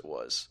worse it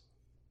was.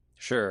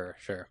 Sure.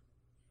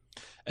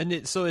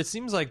 And so it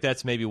seems like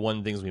that's maybe one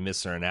of the things we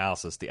missed in our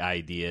analysis, the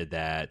idea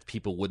that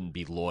people wouldn't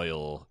be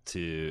loyal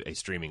to a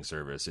streaming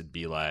service. It'd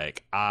be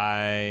like,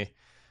 I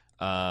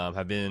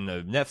have been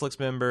a Netflix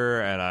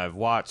member and I've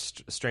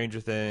watched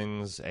Stranger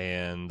Things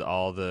and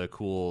all the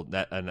cool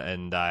that,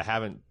 and I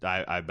haven't,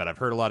 but I've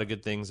heard a lot of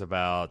good things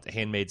about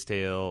Handmaid's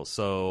Tale.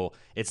 So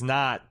it's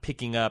not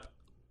picking up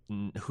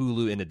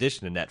Hulu in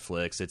addition to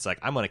Netflix. It's like,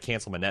 I'm going to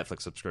cancel my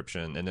Netflix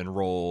subscription and then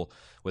roll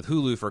with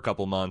Hulu for a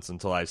couple months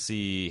until I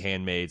see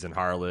Handmaids and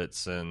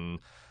Harlots and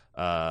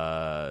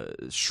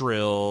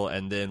Shrill,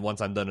 and then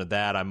once I'm done with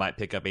that, I might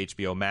pick up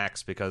HBO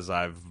Max because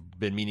I've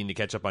been meaning to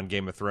catch up on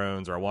Game of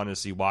Thrones, or I want to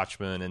see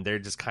Watchmen. And they're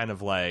just kind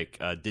of like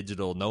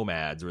digital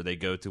nomads where they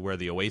go to where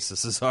the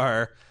oases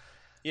are.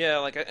 Yeah,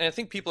 like I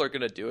think people are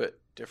going to do it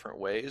different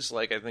ways.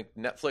 Like I think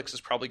Netflix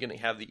is probably going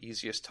to have the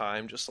easiest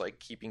time just like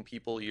keeping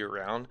people year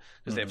round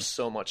because they have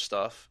so much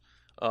stuff.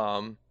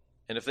 And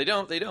if they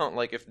don't, they don't.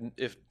 Like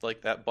if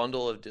like that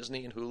bundle of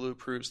Disney and Hulu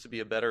proves to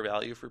be a better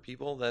value for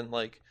people, then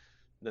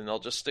they'll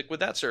just stick with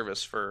that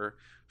service for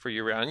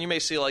year round. And you may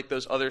see like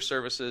those other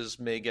services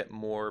may get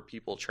more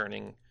people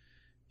churning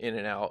in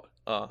and out.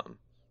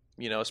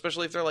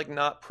 Especially if they're like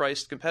not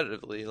priced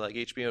competitively. Like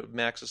HBO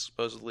Max is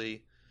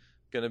supposedly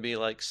going to be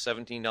like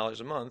 $17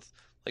 a month.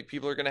 Like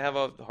people are going to have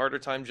a harder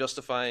time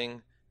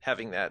justifying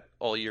having that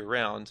all year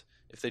round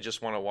if they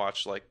just want to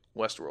watch like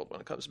Westworld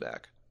when it comes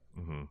back.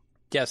 Mm-hmm.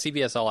 Yeah,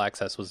 CBS All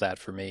Access was that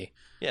for me.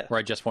 Yeah, where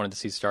I just wanted to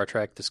see Star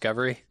Trek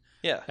Discovery.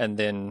 Yeah, and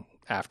then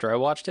after I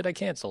watched it, I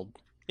canceled.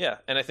 Yeah,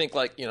 and I think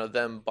like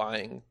them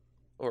merging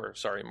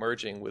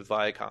with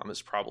Viacom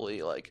is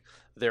probably like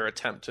their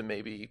attempt to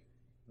maybe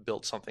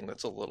build something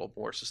that's a little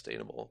more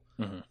sustainable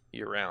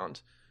year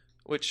round,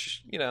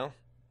 which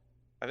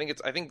I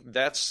think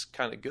that's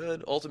kind of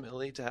good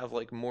ultimately to have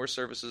like more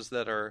services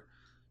that are,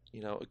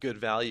 a good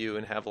value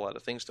and have a lot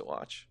of things to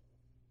watch.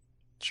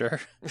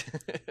 Sure.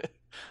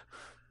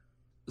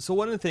 So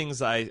one of the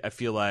things I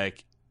feel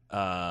like,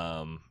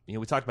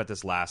 we talked about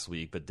this last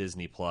week, but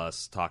Disney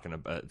Plus talking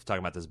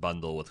about this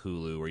bundle with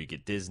Hulu where you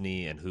get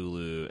Disney and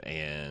Hulu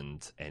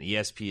and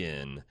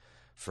ESPN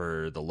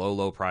for the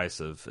low price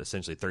of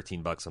essentially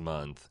 $13 a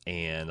month.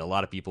 And a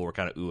lot of people were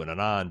kind of oohing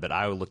and on, but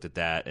I looked at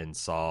that and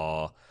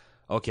saw,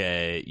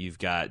 okay, you've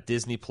got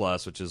Disney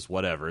Plus, which is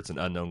whatever. It's an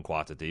unknown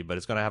quantity, but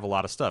it's going to have a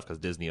lot of stuff because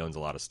Disney owns a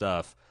lot of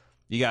stuff.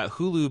 You got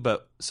Hulu,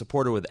 but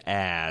supported with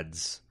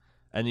ads.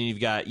 And then you've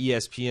got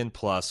ESPN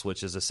Plus,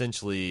 which is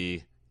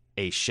essentially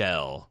a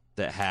shell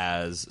that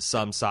has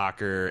some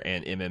soccer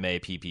and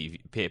MMA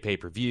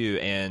pay-per-view.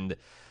 And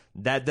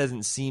that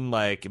doesn't seem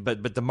like,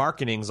 but the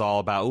marketing's all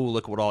about, oh,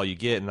 look what all you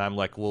get. And I'm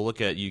like, well,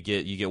 you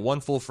get one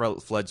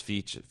full-fledged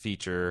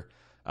feature.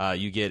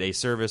 You get a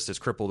service that's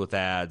crippled with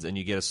ads, and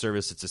you get a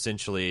service that's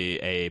essentially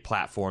a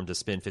platform to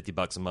spend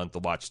 $50 a month to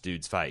watch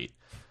dudes fight.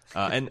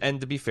 And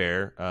to be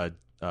fair,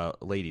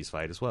 ladies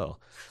fight as well.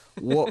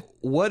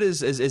 What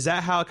is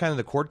that how kind of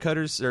the cord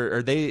cutters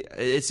are they?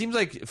 It seems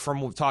like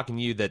from talking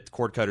to you that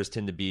cord cutters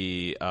tend to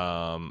be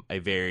a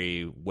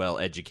very well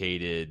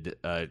educated,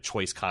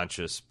 choice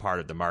conscious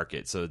part of the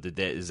market. So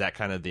is that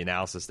kind of the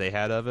analysis they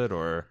had of it,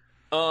 or?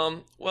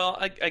 Well,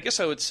 I guess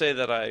I would say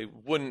that I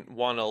wouldn't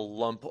want to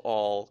lump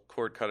all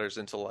cord cutters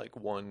into like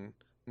one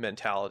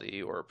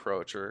mentality or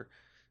approach, or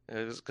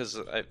because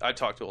I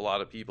talk to a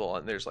lot of people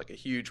and there's like a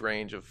huge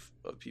range of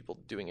people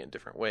doing it in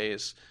different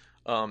ways.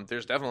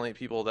 There's definitely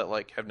people that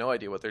like have no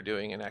idea what they're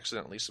doing and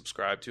accidentally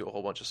subscribe to a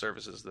whole bunch of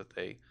services that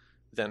they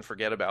then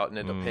forget about and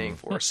end up paying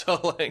for.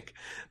 So like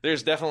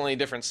there's definitely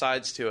different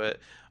sides to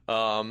it.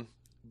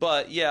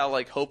 But yeah,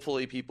 like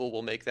hopefully people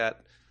will make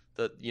that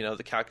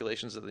the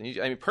calculations that they need.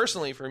 I mean,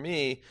 personally for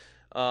me,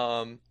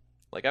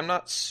 like I'm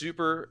not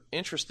super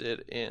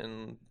interested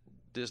in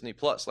Disney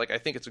Plus. Like I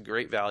think it's a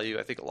great value.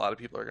 I think a lot of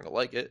people are going to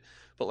like it,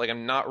 but like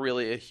I'm not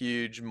really a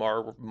huge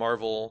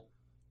Marvel,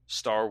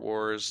 Star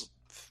Wars.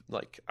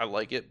 Like I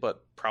like it,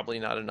 but probably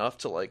not enough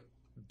to like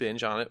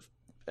binge on it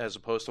as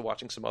opposed to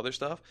watching some other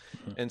stuff.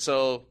 And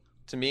so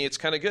to me, it's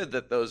kind of good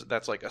that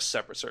that's like a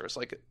separate service.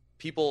 Like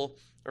people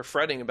are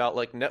fretting about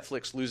like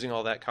Netflix losing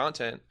all that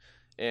content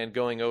and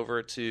going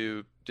over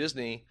to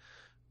Disney.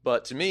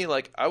 But to me,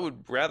 like I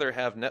would rather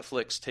have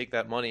Netflix take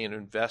that money and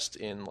invest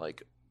in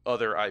like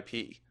other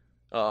IP.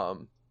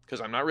 Because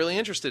I'm not really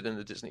interested in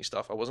the Disney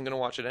stuff. I wasn't going to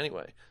watch it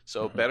anyway.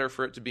 So better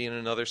for it to be in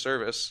another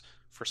service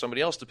for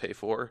somebody else to pay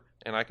for,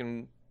 and I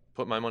can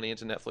put my money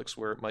into Netflix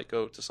where it might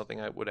go to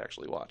something I would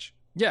actually watch.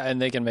 Yeah,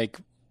 and they can make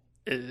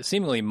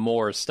seemingly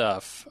more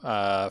stuff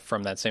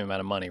from that same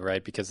amount of money,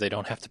 right? Because they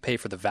don't have to pay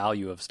for the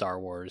value of Star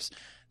Wars.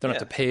 They don't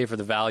have to pay for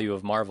the value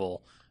of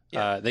Marvel.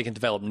 Yeah. They can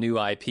develop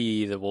new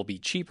IP that will be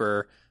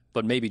cheaper,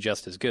 but maybe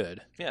just as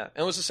good. Yeah,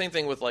 and it was the same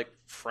thing with like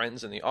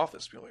Friends in the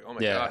Office. People are like, oh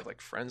my God, like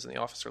Friends in the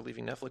Office are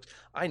leaving Netflix.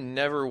 I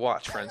never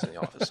watch Friends in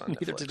the Office on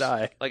Neither Netflix. did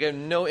I. Like I have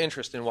no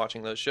interest in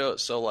watching those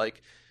shows. So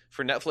like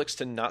for Netflix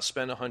to not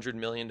spend $100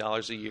 million a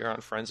year on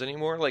Friends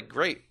anymore, like,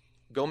 great,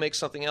 go make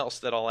something else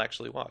that I'll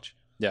actually watch.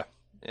 Yeah.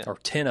 Or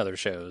 10 other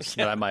shows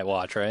that I might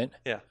watch, right?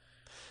 Yeah.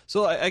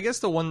 So I guess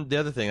the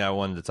other thing I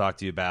wanted to talk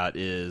to you about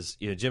is,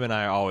 Jim and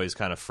I always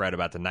kind of fret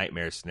about the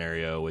nightmare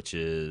scenario, which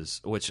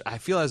I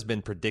feel has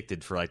been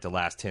predicted for like the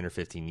last 10 or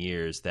 15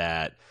 years,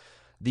 that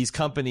these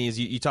companies,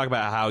 you talk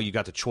about how you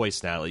got the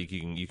choice now. Like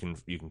you can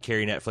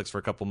carry Netflix for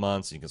a couple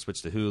months, and you can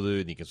switch to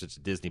Hulu, and you can switch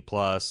to Disney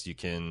Plus. You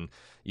can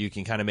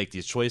kind of make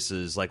these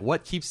choices. Like,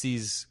 what keeps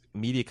these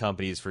media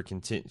companies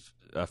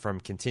from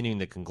continuing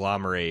to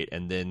conglomerate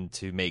and then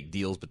to make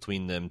deals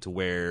between them to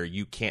where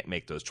you can't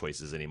make those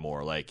choices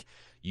anymore? Like,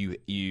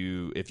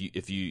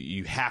 if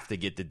you have to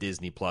get the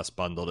Disney Plus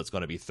bundle that's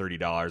going to be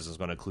 $30, it's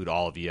going to include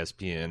all of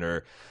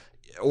ESPN,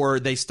 or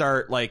they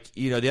start, like,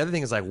 the other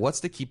thing is, like, what's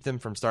to keep them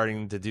from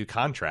starting to do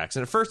contracts?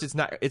 And at first it's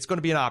going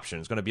to be an option.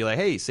 It's going to be like,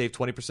 hey, save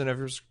 20% of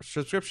your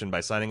subscription by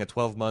signing a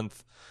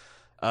 12-month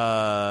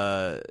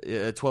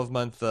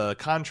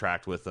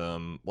contract with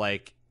them.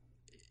 Like,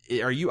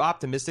 are you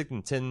optimistic in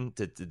a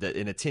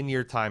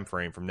 10-year time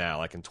frame from now,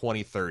 like in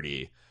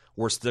 2030,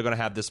 we're still going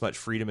to have this much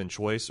freedom and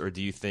choice? Or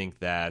do you think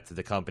that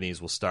the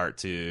companies will start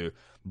to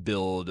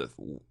build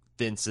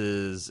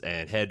fences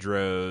and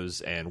hedgerows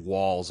and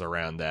walls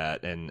around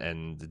that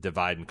and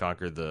divide and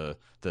conquer the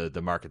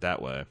market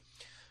that way?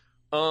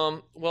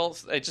 Well,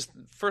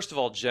 first of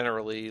all,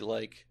 generally,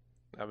 like,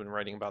 I've been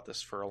writing about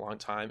this for a long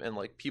time, and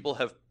like, people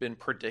have been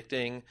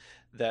predicting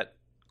that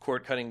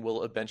cord cutting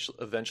will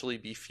eventually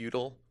be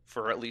futile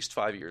for at least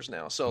 5 years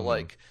now. So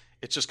like,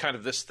 it's just kind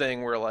of this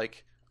thing where,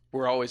 like,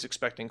 we're always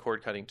expecting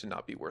cord cutting to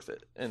not be worth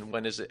it. And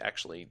when is it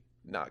actually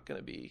not going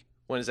to be?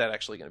 When is that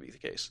actually going to be the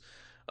case?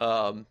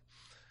 So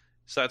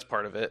that's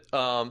part of it.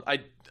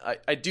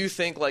 I do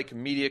think, like,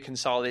 media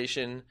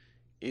consolidation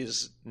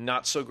is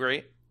not so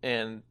great,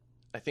 and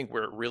I think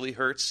where it really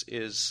hurts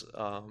is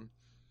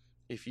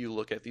if you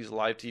look at these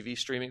live TV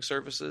streaming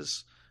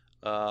services.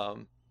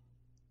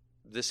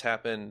 This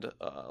happened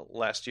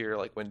last year,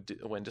 like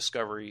when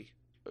Discovery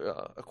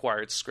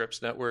acquired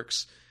Scripps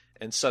Networks.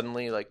 And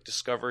suddenly, like,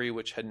 Discovery,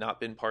 which had not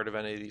been part of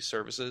any of these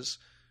services,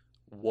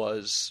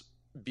 was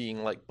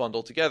being, like,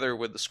 bundled together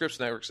with the Scripps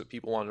networks that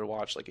people wanted to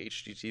watch, like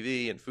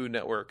HGTV and Food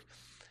Network.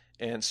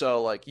 And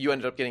so, like, you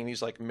ended up getting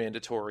these, like,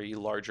 mandatory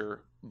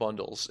larger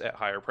bundles at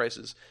higher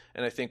prices.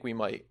 And I think we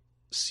might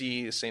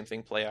see the same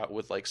thing play out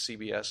with, like,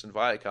 CBS and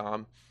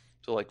Viacom.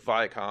 So, like,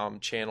 Viacom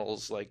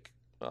channels like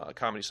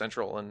Comedy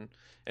Central and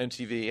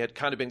MTV had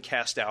kind of been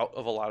cast out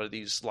of a lot of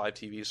these live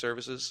TV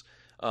services.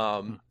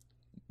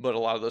 But a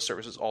lot of those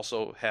services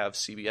also have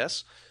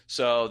CBS.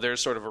 So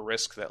there's sort of a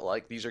risk that,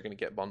 like, these are going to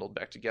get bundled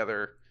back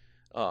together.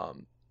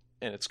 And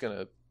it's going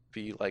to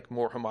be, like,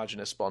 more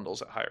homogenous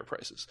bundles at higher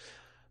prices.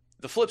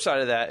 The flip side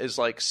of that is,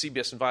 like,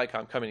 CBS and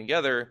Viacom coming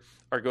together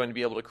are going to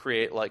be able to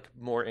create, like,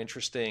 more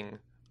interesting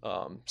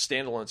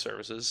standalone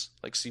services.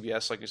 Like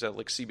CBS, like you said,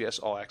 like CBS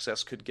All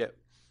Access could get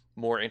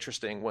more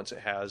interesting once it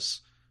has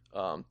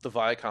the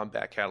Viacom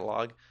back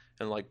catalog.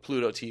 And, like,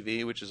 Pluto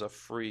TV, which is a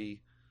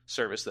free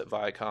service that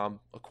Viacom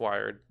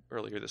acquired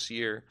earlier this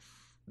year,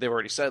 they've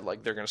already said,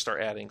 like, they're going to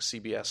start adding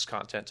CBS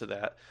content to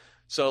that.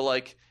 So,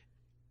 like,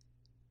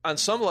 on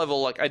some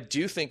level, like, I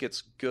do think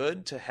it's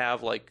good to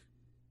have, like,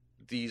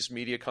 these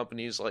media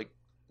companies, like,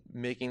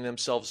 making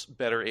themselves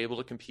better able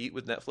to compete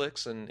with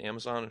Netflix and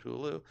Amazon and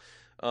Hulu.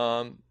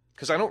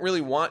 Because I don't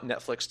really want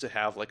Netflix to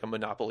have, like, a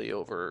monopoly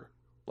over,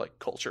 like,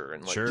 culture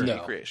and, like,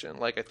 TV creation.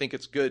 Like, I think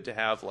it's good to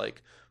have,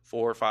 like,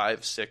 4,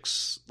 5,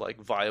 6,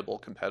 like, viable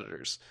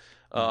competitors.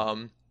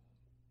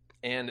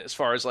 And as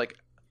far as, like,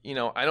 I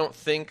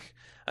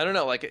don't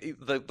know, like,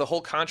 the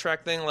whole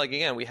contract thing, like,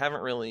 again, we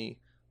haven't really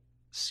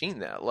seen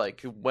that.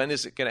 Like, when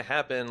is it going to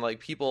happen? Like,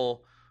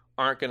 people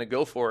aren't going to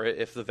go for it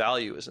if the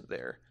value isn't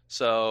there.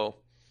 So,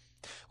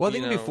 well, I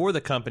think before, the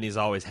companies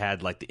always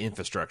had, like, the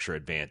infrastructure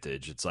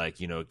advantage. It's like,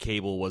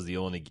 cable was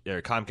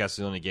Comcast was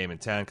the only game in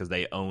town because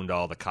they owned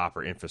all the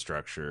copper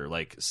infrastructure.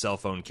 Like, cell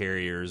phone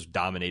carriers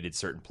dominated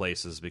certain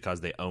places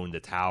because they owned the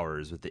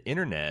towers. With the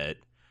internet,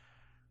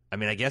 I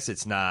mean, I guess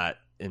it's not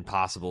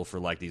impossible for,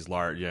 like, these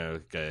large,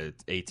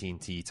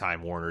 AT&T,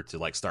 Time Warner to,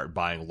 like, start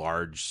buying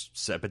large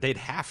set, but they'd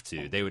have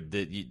to.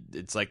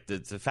 It's like the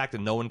fact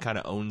that no one kind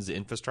of owns the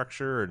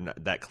infrastructure or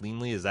that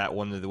cleanly. Is that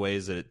one of the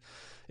ways that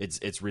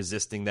it's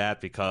resisting that?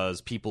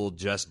 Because people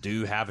just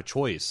do have a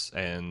choice,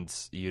 and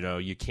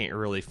you can't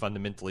really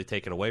fundamentally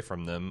take it away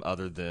from them,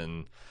 other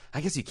than,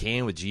 I guess you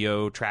can with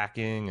geo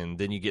tracking, and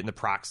then you get into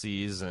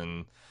proxies,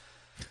 and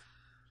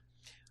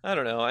I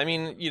don't know. I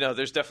mean,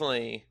 there's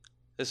definitely,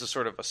 this is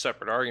sort of a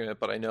separate argument,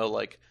 but I know,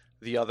 like,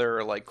 the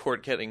other, like,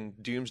 cord-cutting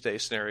doomsday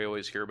scenario I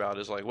always hear about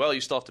is, like, well, you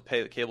still have to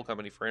pay the cable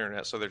company for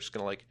internet, so they're just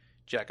going to, like,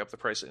 jack up the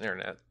price of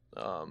internet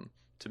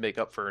to make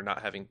up for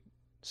not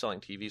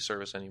selling TV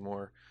service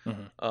anymore.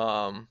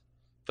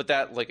 But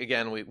that, like,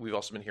 again, we've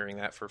also been hearing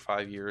that for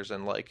 5 years,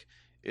 and, like,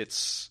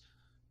 it's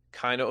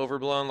kind of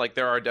overblown. Like,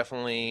 there are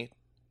definitely,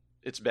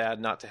 it's bad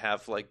not to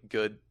have, like,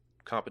 good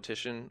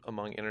competition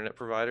among internet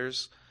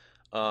providers.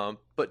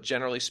 But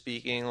generally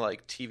speaking,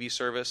 like, TV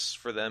service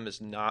for them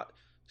is not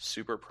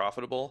super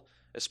profitable,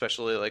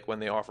 especially like when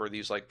they offer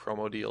these like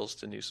promo deals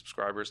to new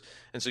subscribers.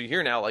 And so you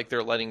hear now like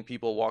they're letting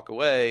people walk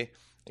away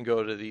and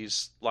go to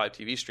these live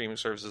TV streaming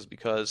services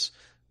because,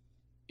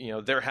 you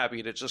know, they're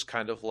happy to just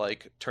kind of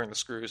like turn the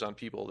screws on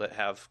people that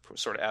have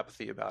sort of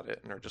apathy about it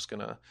and are just going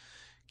to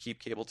keep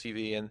cable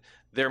TV, and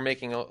they're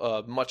making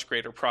a much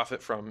greater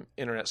profit from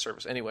internet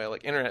service anyway.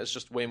 Like internet is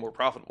just way more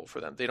profitable for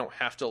them. They don't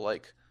have to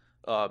like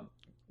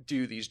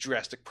do these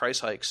drastic price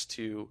hikes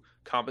to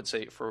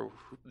compensate for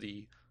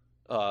the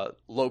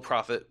low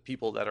profit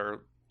people that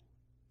are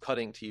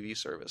cutting TV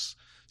service.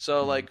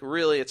 So like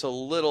really it's a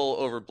little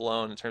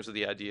overblown in terms of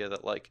the idea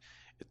that like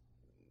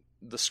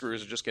the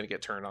screws are just going to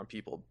get turned on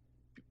people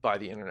by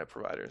the internet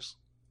providers.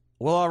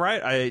 Well, all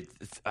right.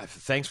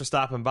 Thanks for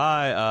stopping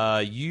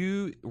by.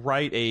 You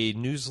write a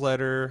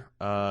newsletter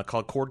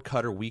called Cord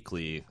Cutter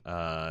Weekly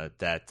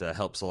that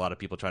helps a lot of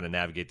people trying to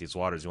navigate these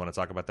waters. You want to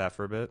talk about that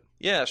for a bit?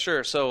 Yeah,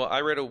 sure. So I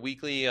read a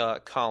weekly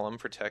column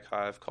for Tech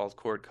Hive called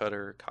Cord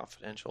Cutter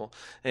Confidential,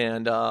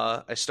 and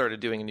I started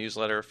doing a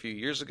newsletter a few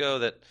years ago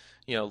that,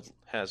 you know,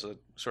 has a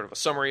sort of a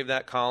summary of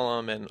that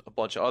column and a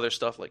bunch of other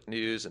stuff like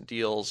news and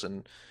deals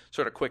and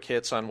sort of quick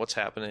hits on what's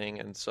happening.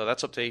 And so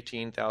that's up to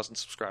 18,000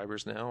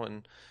 subscribers now,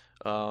 and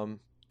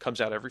comes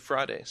out every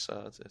Friday,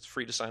 so it's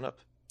free to sign up.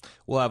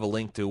 We'll have a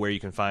link to where you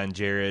can find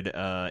Jared in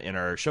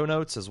our show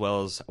notes, as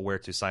well as where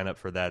to sign up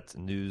for that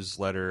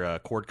newsletter,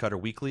 Cord Cutter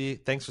Weekly.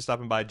 Thanks for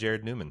stopping by,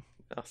 Jared Newman.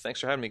 Oh, thanks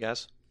for having me,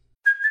 guys.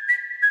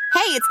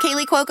 Hey, it's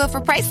Kaylee Cuoco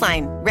for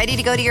Priceline. Ready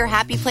to go to your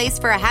happy place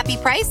for a happy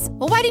price?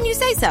 Well, why didn't you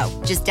say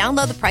so? Just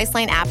download the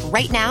Priceline app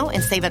right now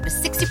and save up to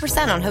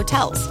 60% on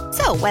hotels.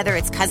 So whether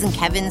it's Cousin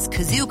Kevin's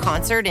Kazoo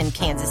Concert in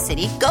Kansas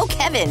City, go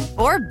Kevin,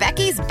 or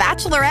Becky's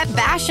Bachelorette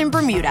Bash in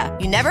Bermuda,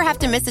 you never have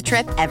to miss a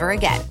trip ever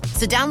again.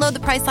 So download the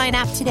Priceline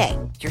app today.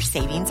 Your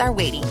savings are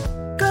waiting.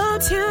 Go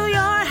to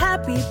your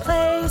happy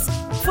place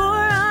for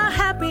a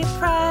happy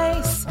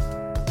price.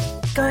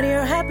 Go to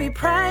your happy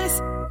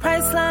price,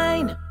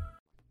 Priceline.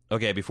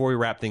 Okay, before we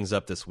wrap things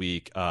up this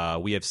week,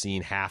 we have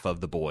seen half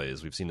of The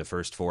Boys. We've seen the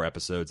first 4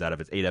 episodes out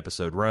of its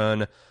 8-episode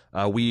run.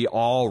 We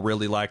all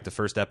really liked the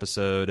first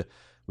episode.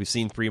 We've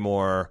seen 3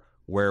 more.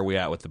 Where are we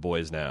at with The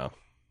Boys now?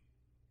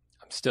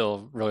 I'm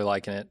still really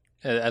liking it.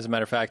 As a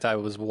matter of fact, I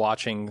was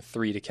watching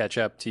 3 to catch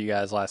up to you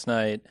guys last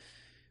night,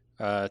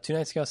 2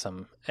 nights ago,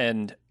 something.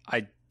 And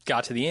I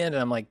got to the end,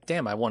 and I'm like,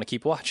 damn, I want to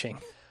keep watching.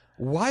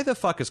 Why the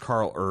fuck is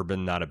Carl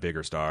Urban not a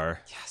bigger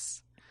star? Yes.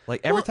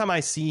 Like, every time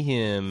I see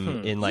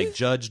him in, like,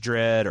 Judge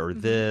Dredd or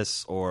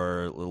this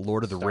or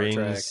Lord of the Star Rings,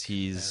 Trek,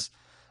 he's...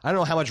 I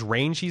don't know how much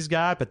range he's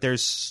got, but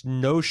there's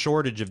no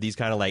shortage of these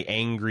kind of, like,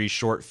 angry,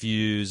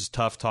 short-fused,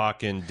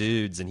 tough-talking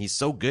dudes, and he's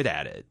so good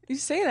at it. You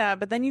say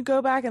that, but then you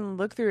go back and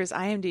look through his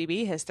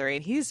IMDb history,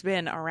 and he's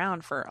been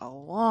around for a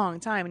long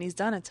time, and he's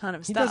done a ton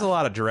of He stuff. does a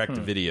lot of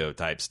direct-to-video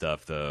type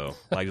stuff, though.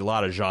 Like, a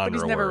lot of genre but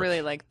he's never work.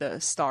 really, like,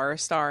 the star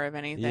of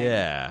anything.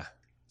 Yeah.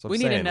 So I'm We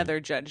need saying,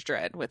 another Judge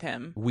Dredd with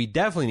him. We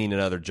definitely need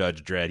another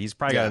Judge Dredd. He's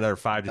probably got another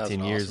 5 to That was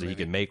 10 an years awesome that he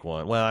movie. can make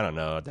one. Well, I don't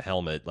know. The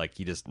helmet, like,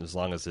 he just, as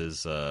long as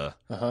his the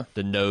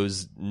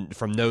nose,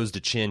 from nose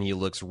to chin, he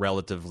looks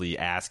relatively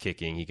ass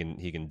kicking. He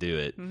can do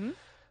it.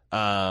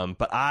 Mm-hmm.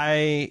 But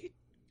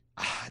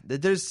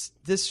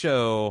this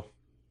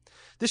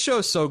show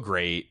is so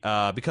great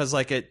because,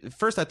 like, at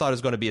first I thought it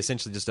was going to be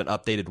essentially just an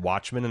updated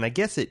Watchmen, and I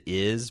guess it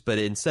is, but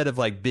instead of,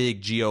 like,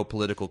 big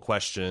geopolitical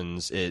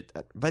questions,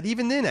 but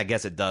even then I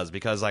guess it does,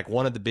 because, like,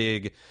 one of the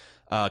big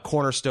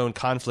cornerstone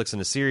conflicts in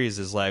the series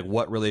is, like,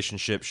 what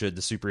relationship should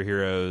the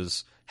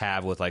superheroes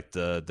have with, like,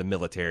 the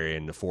military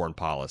and the foreign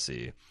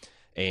policy.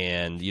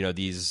 And, you know,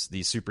 these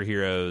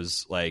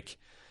superheroes, like,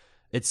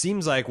 it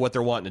seems like what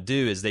they're wanting to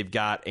do is they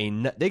got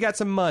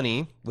some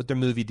money with their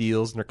movie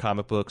deals and their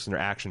comic books and their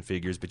action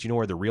figures, but you know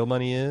where the real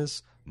money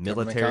is?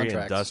 Military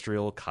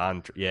industrial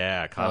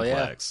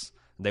complex.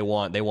 They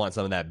want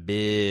some of that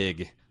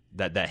big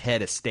that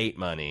head of state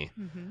money,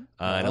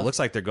 and it looks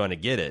like they're going to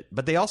get it.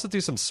 But they also do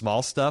some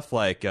small stuff,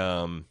 like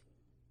I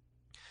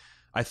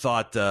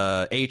thought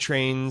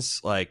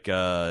A-Train's like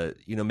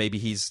maybe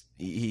he's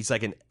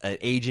like an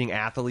aging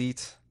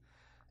athlete.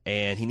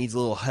 And he needs a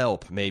little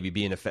help, maybe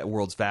being the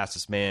world's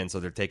fastest man. So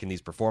they're taking these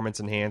performance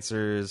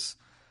enhancers,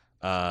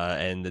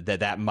 and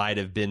that might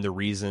have been the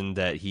reason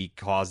that he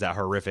caused that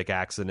horrific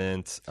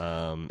accident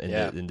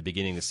in the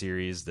beginning of the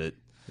series. That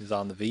he's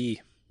on the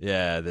V.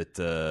 Yeah,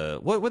 that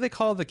what they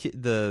call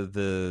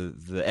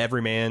the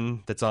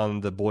everyman that's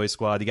on the boy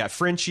squad. You got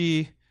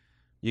Frenchie,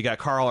 you got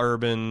Carl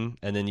Urban,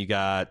 and then you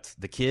got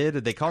the kid.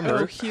 They call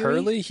him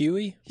Huey.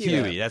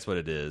 Huey. That's what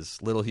it is.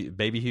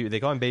 Baby Huey. They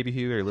call him Baby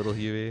Huey or Little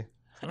Huey.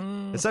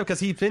 It's not because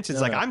he mentions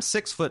like I'm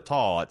 6 foot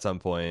tall at some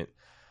point.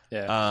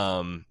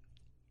 Yeah.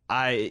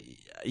 I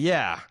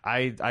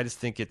just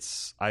think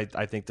I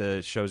think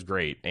the show's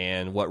great,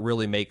 and what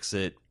really makes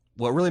it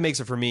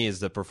for me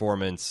is the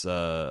performance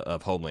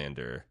of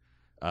Homelander.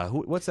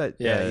 What's that?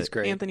 Yeah, he's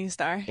great. Anthony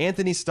Starr.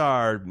 Anthony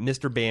Starr,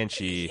 Mr.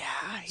 Banshee.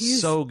 Yeah,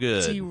 he's so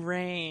good.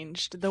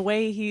 Deranged. The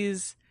way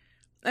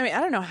I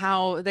don't know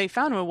how they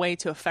found a way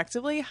to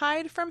effectively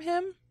hide from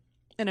him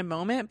in a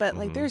moment, but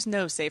like there's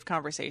no safe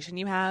conversation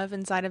you have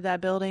inside of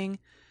that building.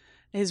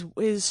 His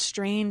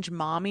strange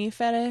mommy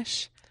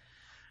fetish.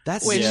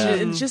 That's Which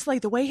it's just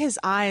like the way his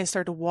eyes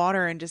start to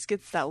water and just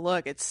gets that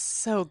look. It's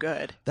so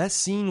good. that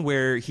scene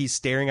where he's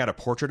staring at a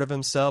portrait of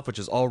himself, which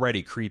is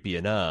already creepy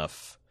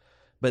enough.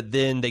 But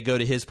then they go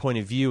to his point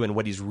of view, and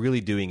what he's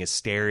really doing is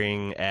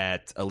staring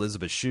at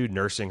Elizabeth Shue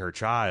nursing her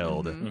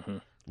child.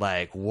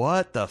 Like,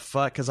 what the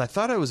fuck? Because I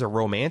thought it was a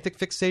romantic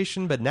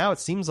fixation, but now it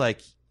seems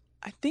like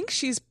I think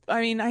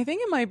I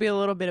think it might be a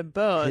little bit of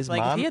both. His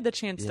Like, mom- if he had the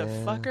chance to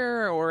fuck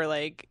her or,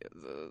 like,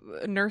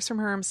 nurse from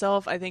her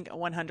himself, I think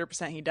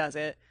 100% he does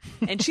it.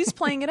 And she's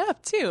playing it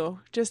up, too,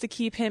 just to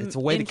keep him it's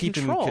a way in to keep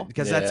control. him,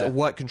 because Yeah. that's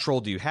what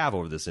control do you have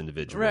over this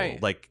individual? Right.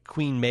 Like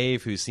Queen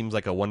Maeve, who seems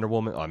like a Wonder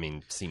Woman. I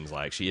mean, seems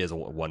like she is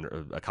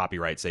a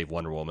copyright saved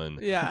Wonder Woman.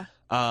 Yeah.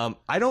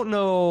 I don't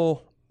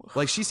know.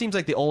 Like, she seems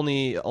like the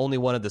only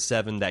one of the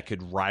 7 that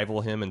could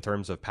rival him in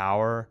terms of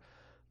power.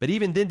 But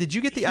even then, did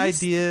you get the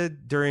idea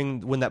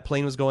during when that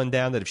plane was going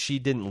down that if she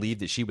didn't leave,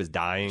 that she was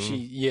dying?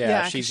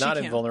 Yeah, 'cause she's she not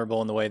can't.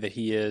 invulnerable in the way that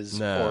he is,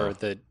 No. or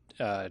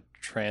that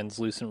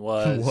translucent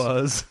was.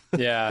 was.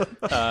 Yeah,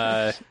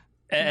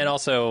 and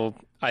also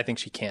I think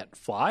she can't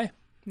fly.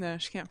 No,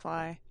 she can't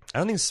fly. I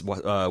don't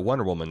think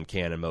Wonder Woman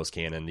can in most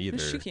canon either.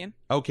 She can.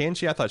 Oh, can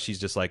she? I thought she's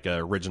just like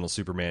original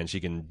Superman. She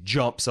can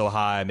jump so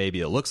high,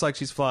 maybe it looks like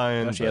she's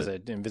flying. She has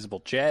but an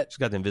invisible jet. she's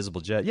got the invisible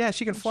jet. Yeah,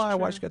 she can fly.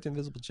 Why she got the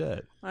invisible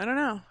jet? I don't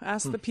know.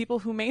 Ask the people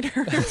who made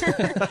her.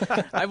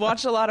 I've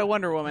watched a lot of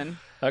Wonder Woman.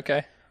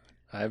 Okay,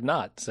 I have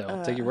not, so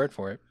I'll take your word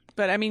for it.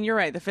 But, I mean, you're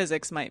right. The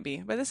physics might be.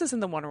 But this isn't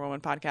the Wonder Woman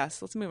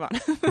podcast. Let's move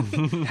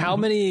on. How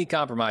many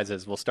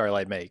compromises will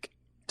Starlight make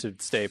to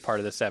stay part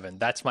of the 7?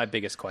 That's my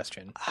biggest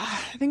question.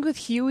 I think with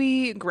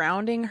Huey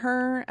grounding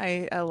her,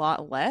 a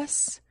lot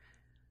less.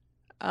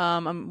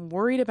 I'm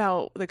worried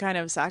about the kind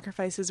of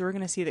sacrifices we're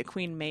going to see that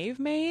Queen Maeve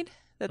made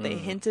that they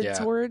hinted yeah.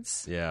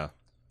 towards. Yeah.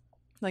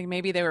 Like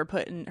maybe they were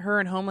her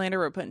and Homelander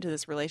were put into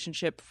this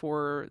relationship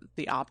for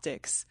the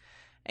optics,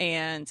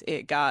 and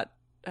it got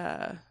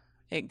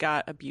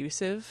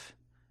abusive,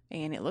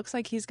 and it looks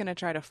like he's going to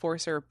try to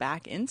force her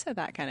back into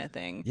that kind of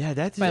thing Yeah,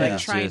 that's by like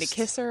trying to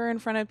kiss her in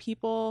front of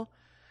people.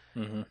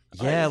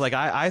 Yeah, like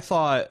I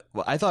thought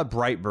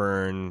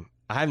Brightburn.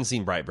 I haven't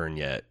seen Brightburn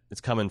yet.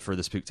 It's coming for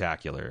the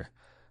Spooktacular.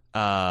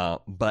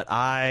 But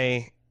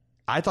I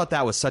thought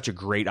that was such a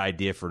great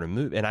idea for the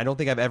movie, and I don't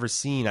think I've ever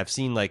seen. I've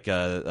seen like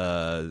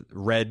Red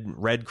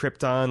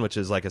Krypton, which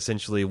is like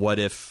essentially what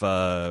if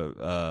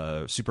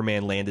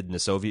Superman landed in the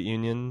Soviet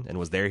Union and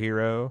was their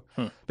hero,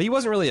 but he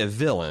wasn't really a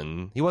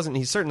villain.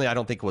 He certainly I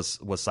don't think was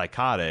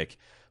psychotic.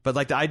 But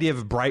like the idea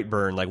of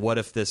Brightburn, like what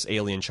if this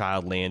alien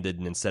child landed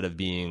and instead of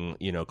being,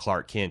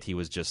 Clark Kent, he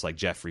was just like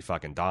Jeffrey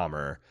fucking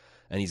Dahmer,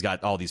 and he's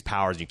got all these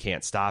powers and you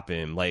can't stop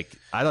him. Like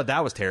I thought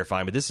that was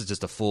terrifying, but this is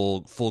just a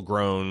full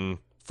grown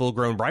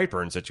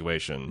Brightburn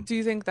situation. Do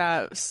you think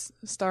that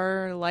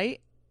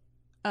Starlight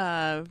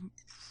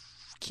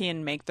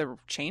can make the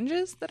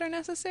changes that are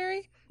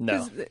necessary? No.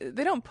 'Cause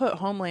they don't put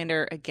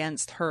Homelander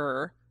against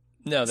her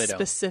No, they don't.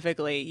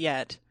 specifically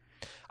yet.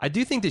 I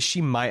do think that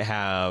she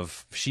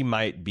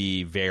might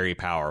be very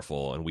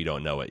powerful, and we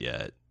don't know it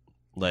yet.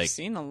 Like,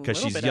 seen a because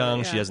little she's bit of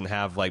young, it, she yeah. doesn't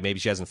have maybe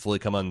she hasn't fully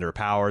come under her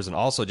powers, and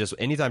also just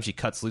anytime she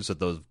cuts loose with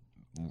those,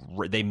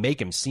 they make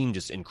him seem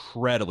just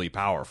incredibly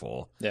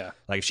powerful. Yeah.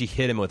 Like if she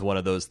hit him with one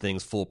of ththose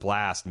things full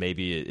blast,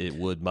 maybe it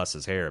would muss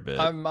his hair a bit.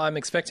 I'm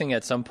expecting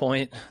at some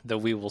point that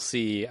we will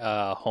see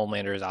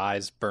Homelander's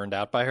eyes burned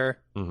out by her.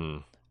 Mm-hmm.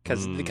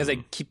 Because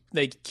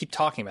they keep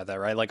talking about that,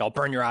 right? Like, I'll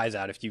burn your eyes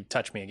out if you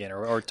touch me again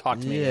or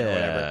talk to me again or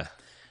whatever.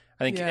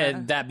 I think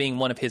Yeah. that being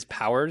one of his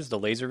powers, the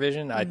laser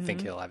vision, I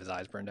think he'll have his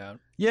eyes burned out.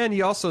 Yeah, and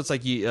it's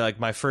like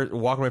my first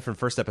walking away from the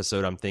first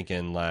episode, I'm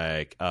thinking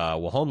like,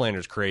 well,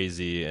 Homelander's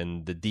crazy,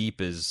 and the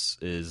Deep is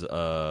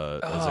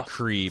a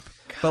creep.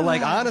 But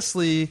like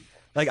honestly,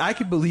 like I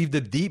could believe the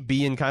Deep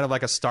being kind of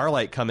like a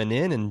Starlight coming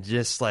in and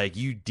just like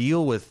you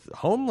deal with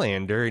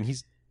Homelander, and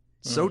he's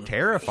so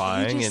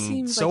terrifying He just and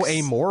seems so like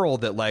amoral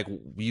that like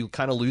you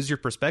kind of lose your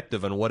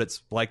perspective on what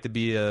it's like to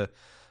be a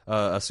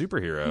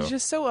superhero. He's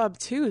just so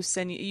obtuse,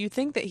 and you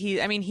think that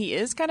he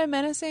is kind of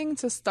menacing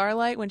to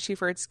Starlight when she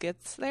first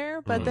gets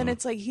there, but then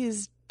it's like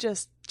he's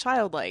just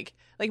childlike.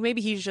 Like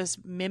maybe he's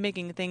just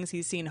mimicking things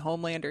he's seen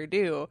Homelander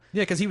do.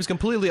 Yeah, because he was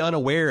completely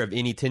unaware of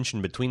any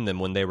tension between them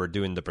when they were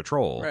doing the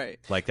patrol. Right.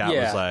 Like that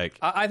was like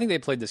I think they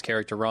played this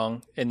character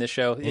wrong in this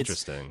show.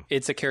 Interesting.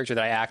 It's a character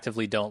that I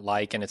actively don't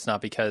like, and it's not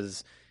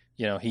because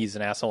he's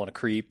an asshole and a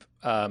creep.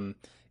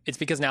 It's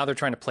because now they're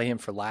trying to play him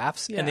for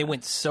laughs, and they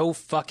went so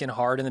fucking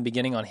hard in the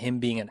beginning on him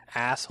being an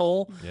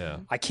asshole. Yeah.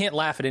 I can't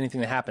laugh at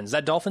anything that happens.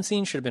 That dolphin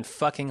scene should have been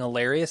fucking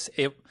hilarious.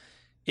 It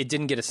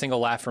didn't get a single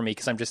laugh from me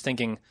because I'm just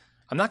thinking,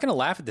 I'm not going to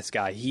laugh at this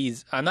guy.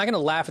 I'm not going to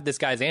laugh at this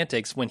guy's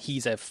antics when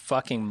he's a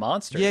fucking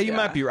monster. Yeah, you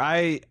might be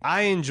right.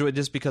 I enjoyed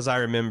just because I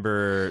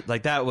remember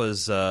like that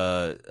was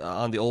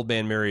on the Old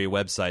Man Murray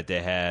website.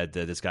 They had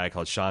this guy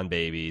called Sean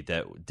Baby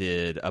that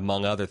did,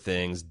 among other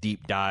things,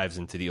 deep dives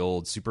into the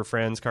old Super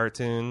Friends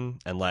cartoon,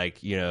 and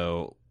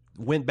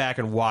went back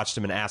and watched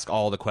him and asked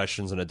all the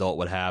questions an adult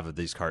would have of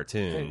these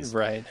cartoons.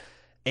 Right.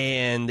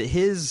 And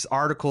his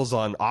articles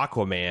on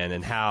Aquaman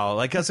and how,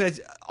 like, 'cause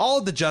all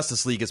of the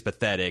Justice League is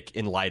pathetic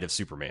in light of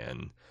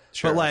Superman.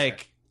 Sure, but,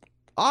 like,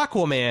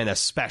 Aquaman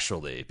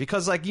especially,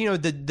 because, like, you know,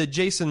 the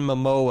Jason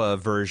Momoa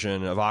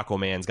version of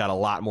Aquaman's got a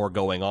lot more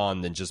going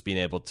on than just being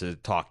able to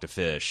talk to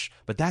fish.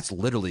 But that's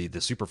literally the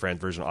Super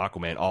Friends version of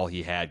Aquaman, all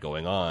he had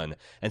going on.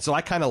 And so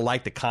I kind of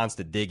like the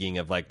constant digging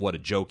of, like, what a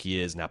joke he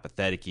is and how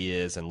pathetic he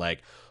is. And,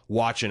 like,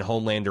 watching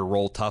Homelander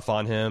roll tough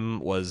on him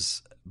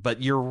was...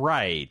 But you're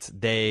right.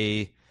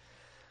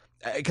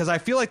 Because I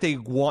feel like they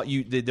want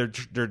you. They're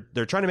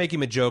trying to make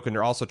him a joke, and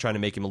they're also trying to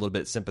make him a little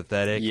bit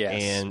sympathetic.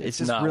 Yes, and it's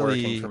just not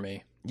really working for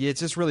me. Yeah,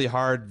 it's just really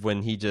hard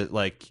when he just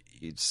like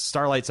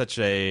Starlight's such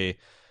a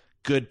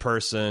good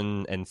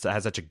person and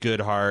has such a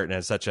good heart and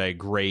has such a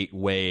great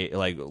way,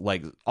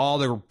 like all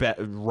the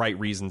right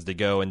reasons to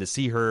go, and to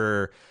see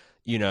her,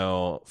 you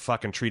know,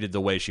 fucking treated the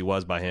way she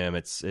was by him.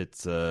 It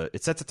sets a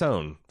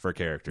tone for a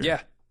character. Yeah.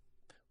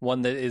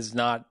 One that is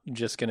not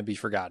just going to be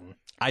forgotten.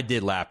 I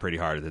did laugh pretty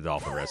hard at the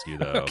dolphin rescue,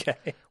 though.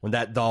 Okay. When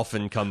that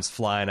dolphin comes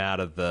flying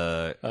out of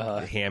the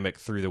hammock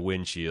through the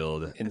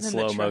windshield In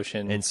slow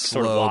motion. In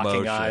sort of slow locking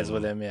motion. eyes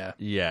with him, yeah.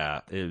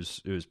 Yeah, it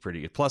was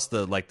pretty good. Plus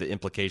the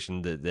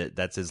implication that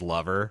that's his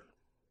lover.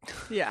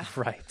 Yeah.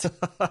 Right.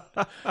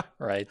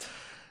 Right.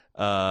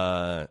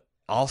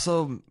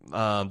 Also,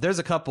 there's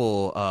a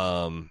couple.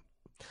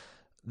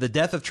 The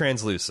death of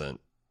Translucent.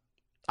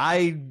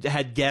 I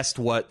had guessed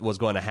what was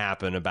going to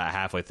happen about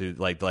halfway through.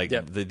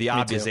 Yep, the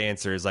obvious too.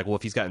 answer is like, well,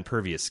 if he's got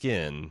impervious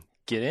skin,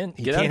 Get in.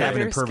 he Get can't out have an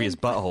there. impervious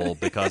butthole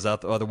because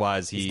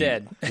otherwise He's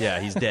dead.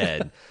 Yeah, he's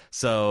dead.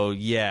 So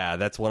yeah,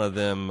 that's one of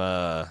them.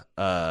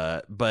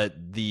 But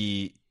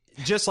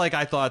just like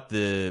I thought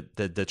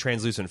the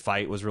translucent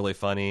fight was really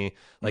funny.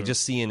 Like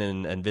just seeing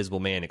an Invisible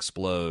Man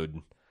explode.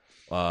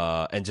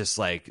 And just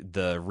like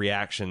the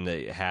reaction that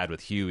it had with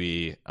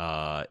Huey,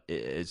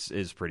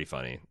 is pretty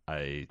funny.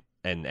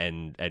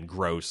 And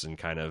gross and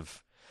kind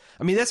of,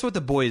 I mean, that's what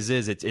The Boys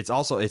is.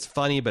 It's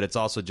funny, but it's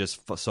also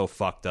just so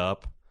fucked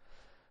up.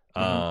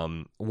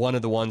 One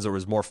of the ones that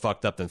was more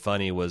fucked up than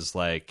funny was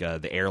like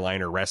the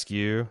airliner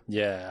rescue.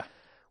 Yeah.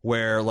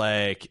 Where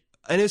like,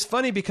 and it's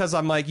funny because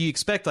I'm like, you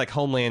expect like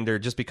Homelander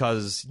just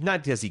because,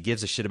 not because he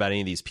gives a shit about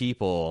any of these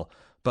people,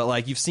 but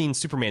like you've seen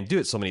Superman do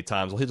it so many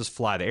times. Well, he'll just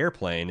fly the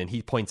airplane, and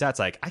he points out, it's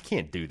like, I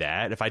can't do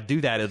that. If I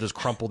do that, it'll just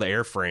crumple the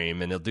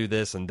airframe, and he'll do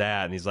this and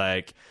that. And he's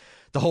like,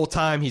 the whole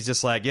time he's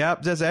just like,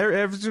 yep,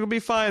 everything's gonna be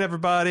fine,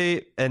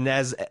 everybody. And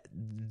as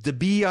to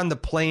be on the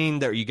plane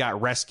that you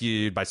got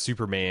rescued by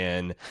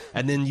Superman,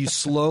 and then you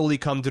slowly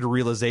come to the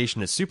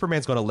realization that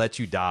Superman's gonna let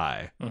you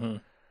die.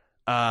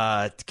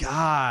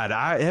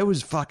 God, it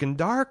was fucking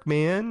dark,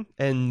 man.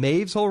 And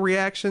Maeve's whole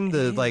reaction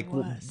to like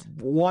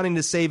wanting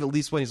to save at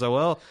least one. He's like,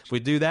 well, if we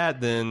do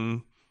that,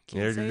 then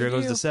there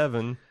goes the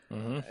 7.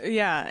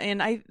 Yeah,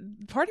 and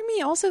part of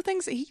me also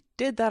thinks that he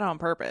did that on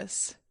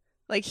purpose.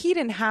 Like, he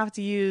didn't have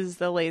to use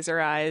the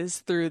laser eyes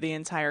through the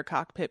entire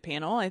cockpit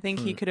panel. I think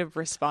he could have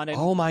responded.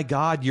 Oh my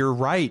God, you're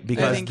right.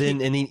 Because think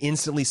then he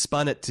instantly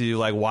spun it to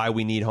like why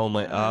we need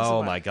Homeland.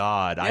 Oh my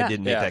God, I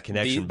didn't make that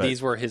connection. But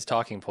these were his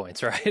talking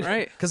points, right?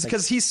 Right.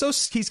 Because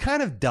he's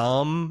kind of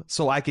dumb,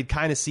 so I could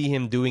kind of see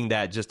him doing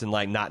that just in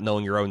like not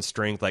knowing your own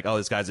strength. Like, oh,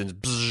 this guy's in,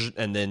 bzz,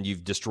 and then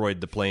you've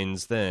destroyed the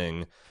plane's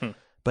thing.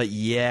 But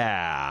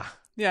yeah.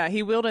 Yeah,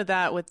 he wielded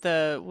that with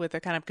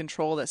the kind of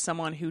control that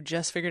someone who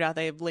just figured out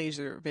they have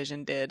laser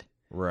vision did.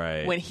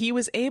 Right. When he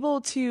was able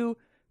to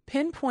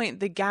pinpoint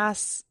the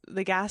gas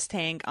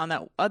tank on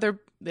the other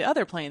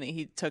plane that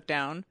he took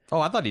down. Oh,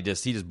 I thought he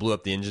just blew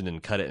up the engine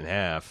and cut it in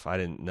half. I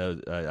didn't know.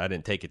 I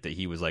didn't take it that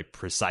he was like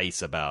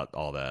precise about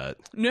all that.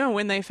 No,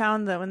 when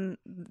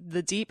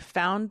the Deep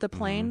found the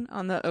plane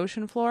on the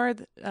ocean floor,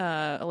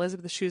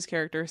 Elizabeth Shue's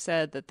character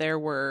said that there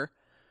were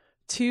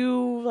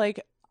 2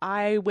 like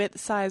eye width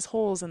size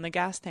holes in the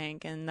gas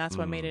tank, and that's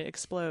what made it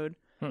explode.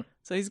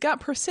 So he's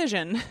got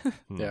precision.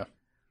 Yeah.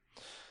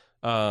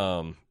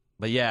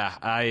 But yeah,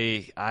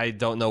 I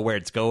don't know where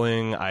it's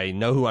going. I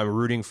know who I'm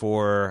rooting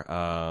for.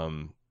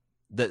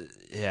 The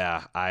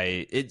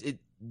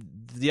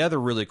other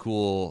really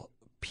cool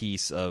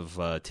piece of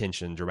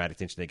dramatic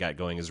tension they got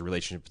going is the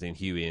relationship between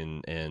Huey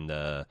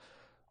and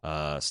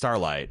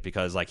Starlight,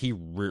 because like he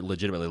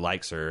legitimately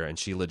likes her and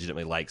she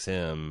legitimately likes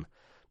him.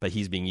 But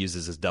he's being used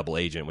as his double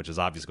agent, which is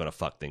obviously going to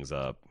fuck things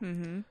up.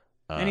 And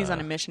he's on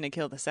a mission to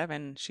kill the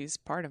 7. She's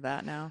part of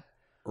that now.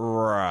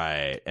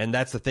 Right. And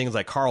that's the thing, is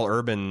like Carl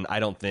Urban, I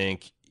don't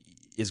think,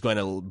 is going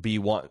to be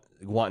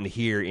wanting to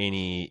hear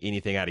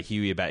anything out of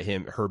Huey about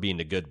her being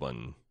the good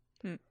one.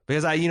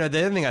 Because the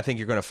other thing I think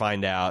you're going to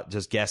find out,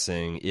 just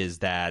guessing, is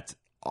that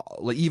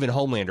even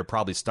Homelander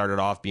probably started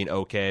off being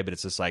okay, but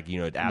it's just like,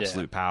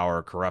 absolute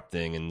power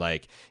corrupting, and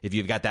like if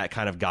you've got that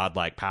kind of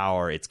godlike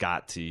power, it's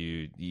got to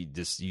you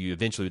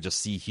eventually just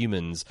see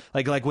humans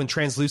like when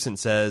Translucent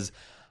says,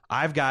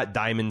 I've got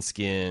diamond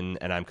skin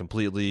and I'm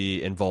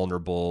completely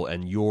invulnerable,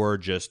 and you're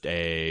just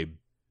a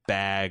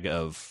bag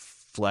of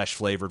flesh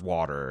flavored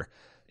water.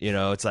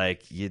 It's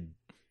like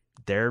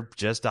they're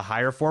just a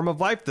higher form of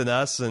life than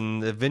us,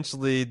 and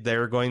eventually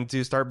they're going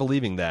to start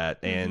believing that.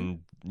 And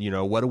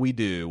what do we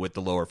do with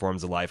the lower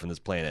forms of life on this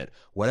planet?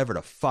 Whatever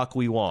the fuck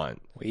we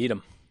want. We eat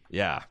them.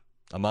 Yeah,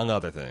 among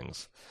other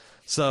things.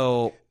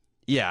 So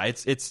yeah,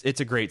 it's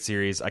a great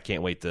series. I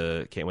can't wait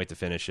to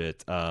finish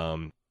it.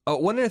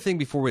 One other thing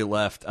before we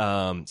left. So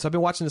I've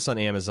been watching this on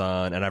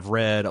Amazon, and I've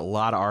read a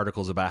lot of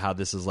articles about how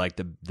this is like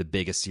the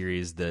biggest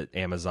series that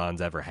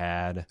Amazon's ever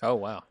had. Oh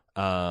wow.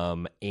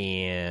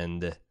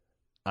 And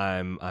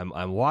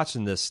I'm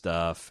watching this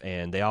stuff,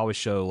 and they always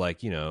show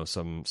like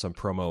some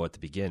promo at the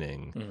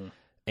beginning. Mm-hmm.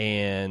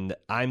 And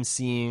I'm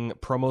seeing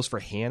promos for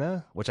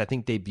Hannah, which I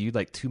think debuted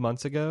like 2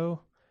 months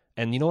ago.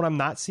 And you know what I'm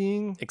not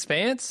seeing?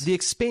 Expanse? The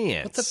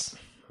Expanse.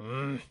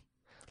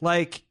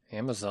 Like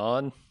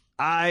Amazon.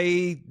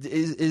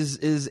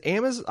 is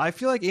Amazon. I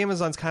feel like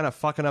Amazon's kind of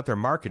fucking up their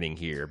marketing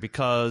here,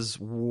 because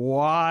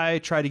why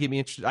try to get me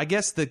interested? I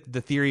guess the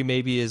theory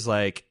maybe is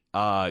like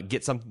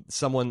get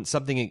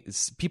something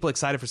people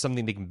excited for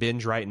something they can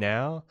binge right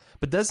now.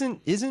 But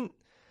isn't The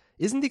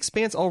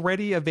Expanse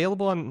already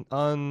available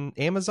on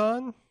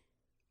Amazon?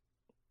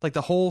 Like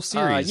the whole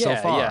series so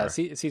far? Yeah,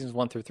 seasons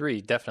 1 through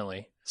 3,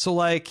 definitely. So,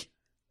 like,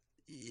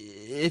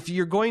 if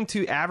you're going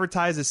to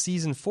advertise a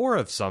season 4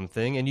 of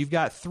something, and you've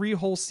got 3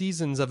 whole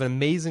seasons of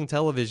amazing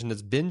television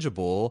that's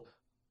bingeable,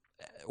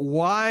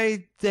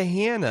 why the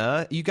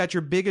Hannah? You got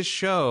your biggest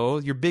show,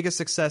 your biggest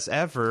success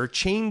ever.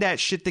 Chain that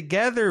shit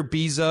together,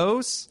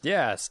 Bezos.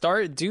 Yeah,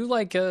 do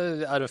like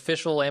an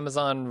official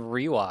Amazon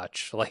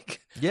rewatch.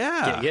 Like,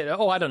 yeah.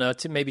 I don't know,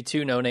 maybe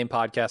 2 no-name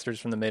podcasters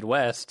from the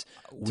Midwest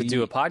to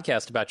do a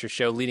podcast about your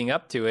show leading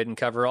up to it and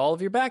cover all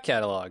of your back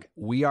catalog.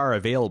 We are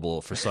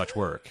available for such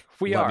work.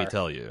 Let me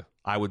tell you.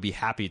 I would be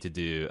happy to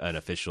do an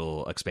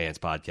official Expanse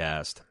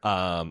podcast,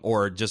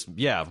 or just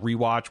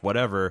rewatch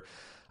whatever.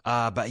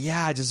 But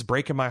yeah, just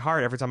breaking my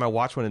heart every time I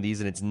watch one of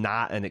these, and it's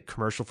not a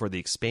commercial for The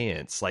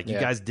Expanse. Like, you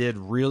guys did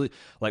really,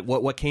 like,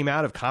 what came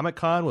out of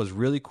Comic-Con was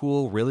really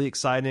cool, really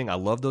exciting. I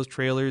love those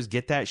trailers.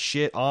 Get that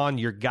shit on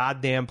your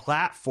goddamn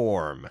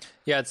platform.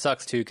 Yeah, it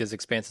sucks too, because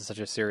Expanse is such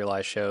a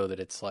serialized show that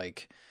it's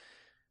like,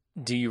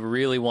 do you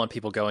really want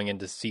people going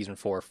into season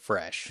 4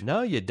 fresh?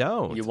 No, you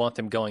don't. You want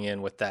them going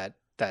in with that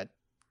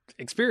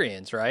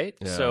experience, right?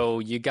 Yeah. So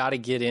you got to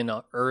get in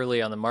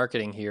early on the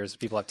marketing here so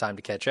people have time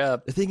to catch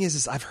up. The thing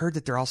is I've heard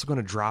that they're also going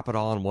to drop it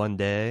all in one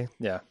day.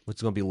 Yeah. Which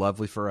is going to be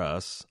lovely for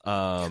us.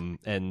 And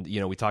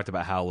we talked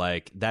about how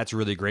like that's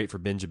really great for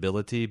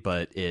bingeability,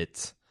 but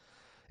it's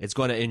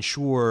going to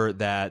ensure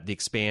that The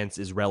Expanse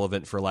is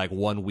relevant for like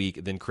 1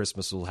 week, then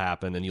Christmas will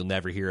happen and you'll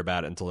never hear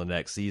about it until the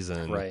next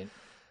season. Right.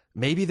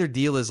 Maybe their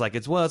deal is like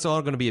it's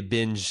all going to be a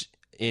binge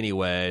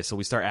anyway, so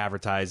we start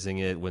advertising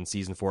it when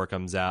season 4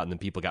 comes out, and then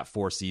people got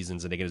 4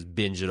 seasons and they can just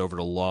binge it over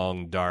the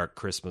long, dark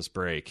Christmas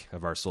break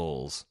of our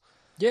souls.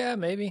 Yeah,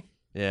 maybe.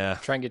 Yeah.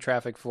 Try and get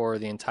traffic for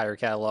the entire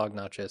catalog,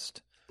 not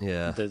just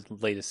the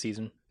latest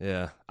season.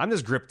 Yeah. I'm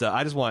just gripped up.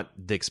 I just want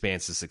The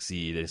Expanse to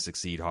succeed and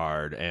succeed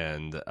hard,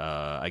 and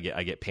I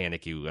get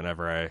panicky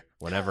whenever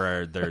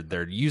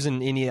they're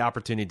using any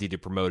opportunity to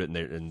promote it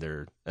and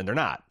they're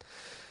not.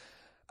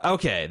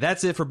 Okay,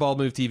 that's it for Bald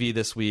Move TV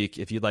this week.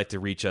 If you'd like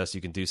to reach us,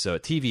 you can do so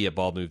at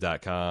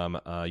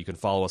tv@baldmove.com. You can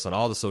follow us on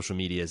all the social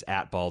medias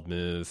at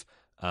BaldMove.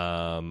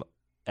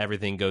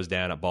 Everything goes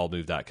down at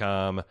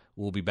baldmove.com.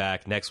 We'll be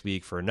back next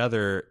week for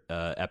another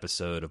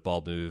episode of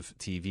Bald Move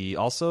TV.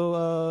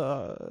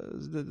 Also,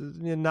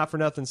 not for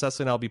nothing,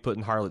 Cecily and I'll be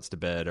putting Harlots to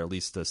bed, or at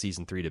least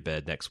season 3 to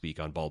bed next week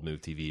on Bald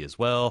Move TV as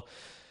well.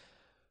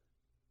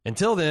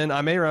 Until then,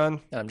 I'm Aaron.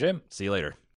 I'm Jim. See you later.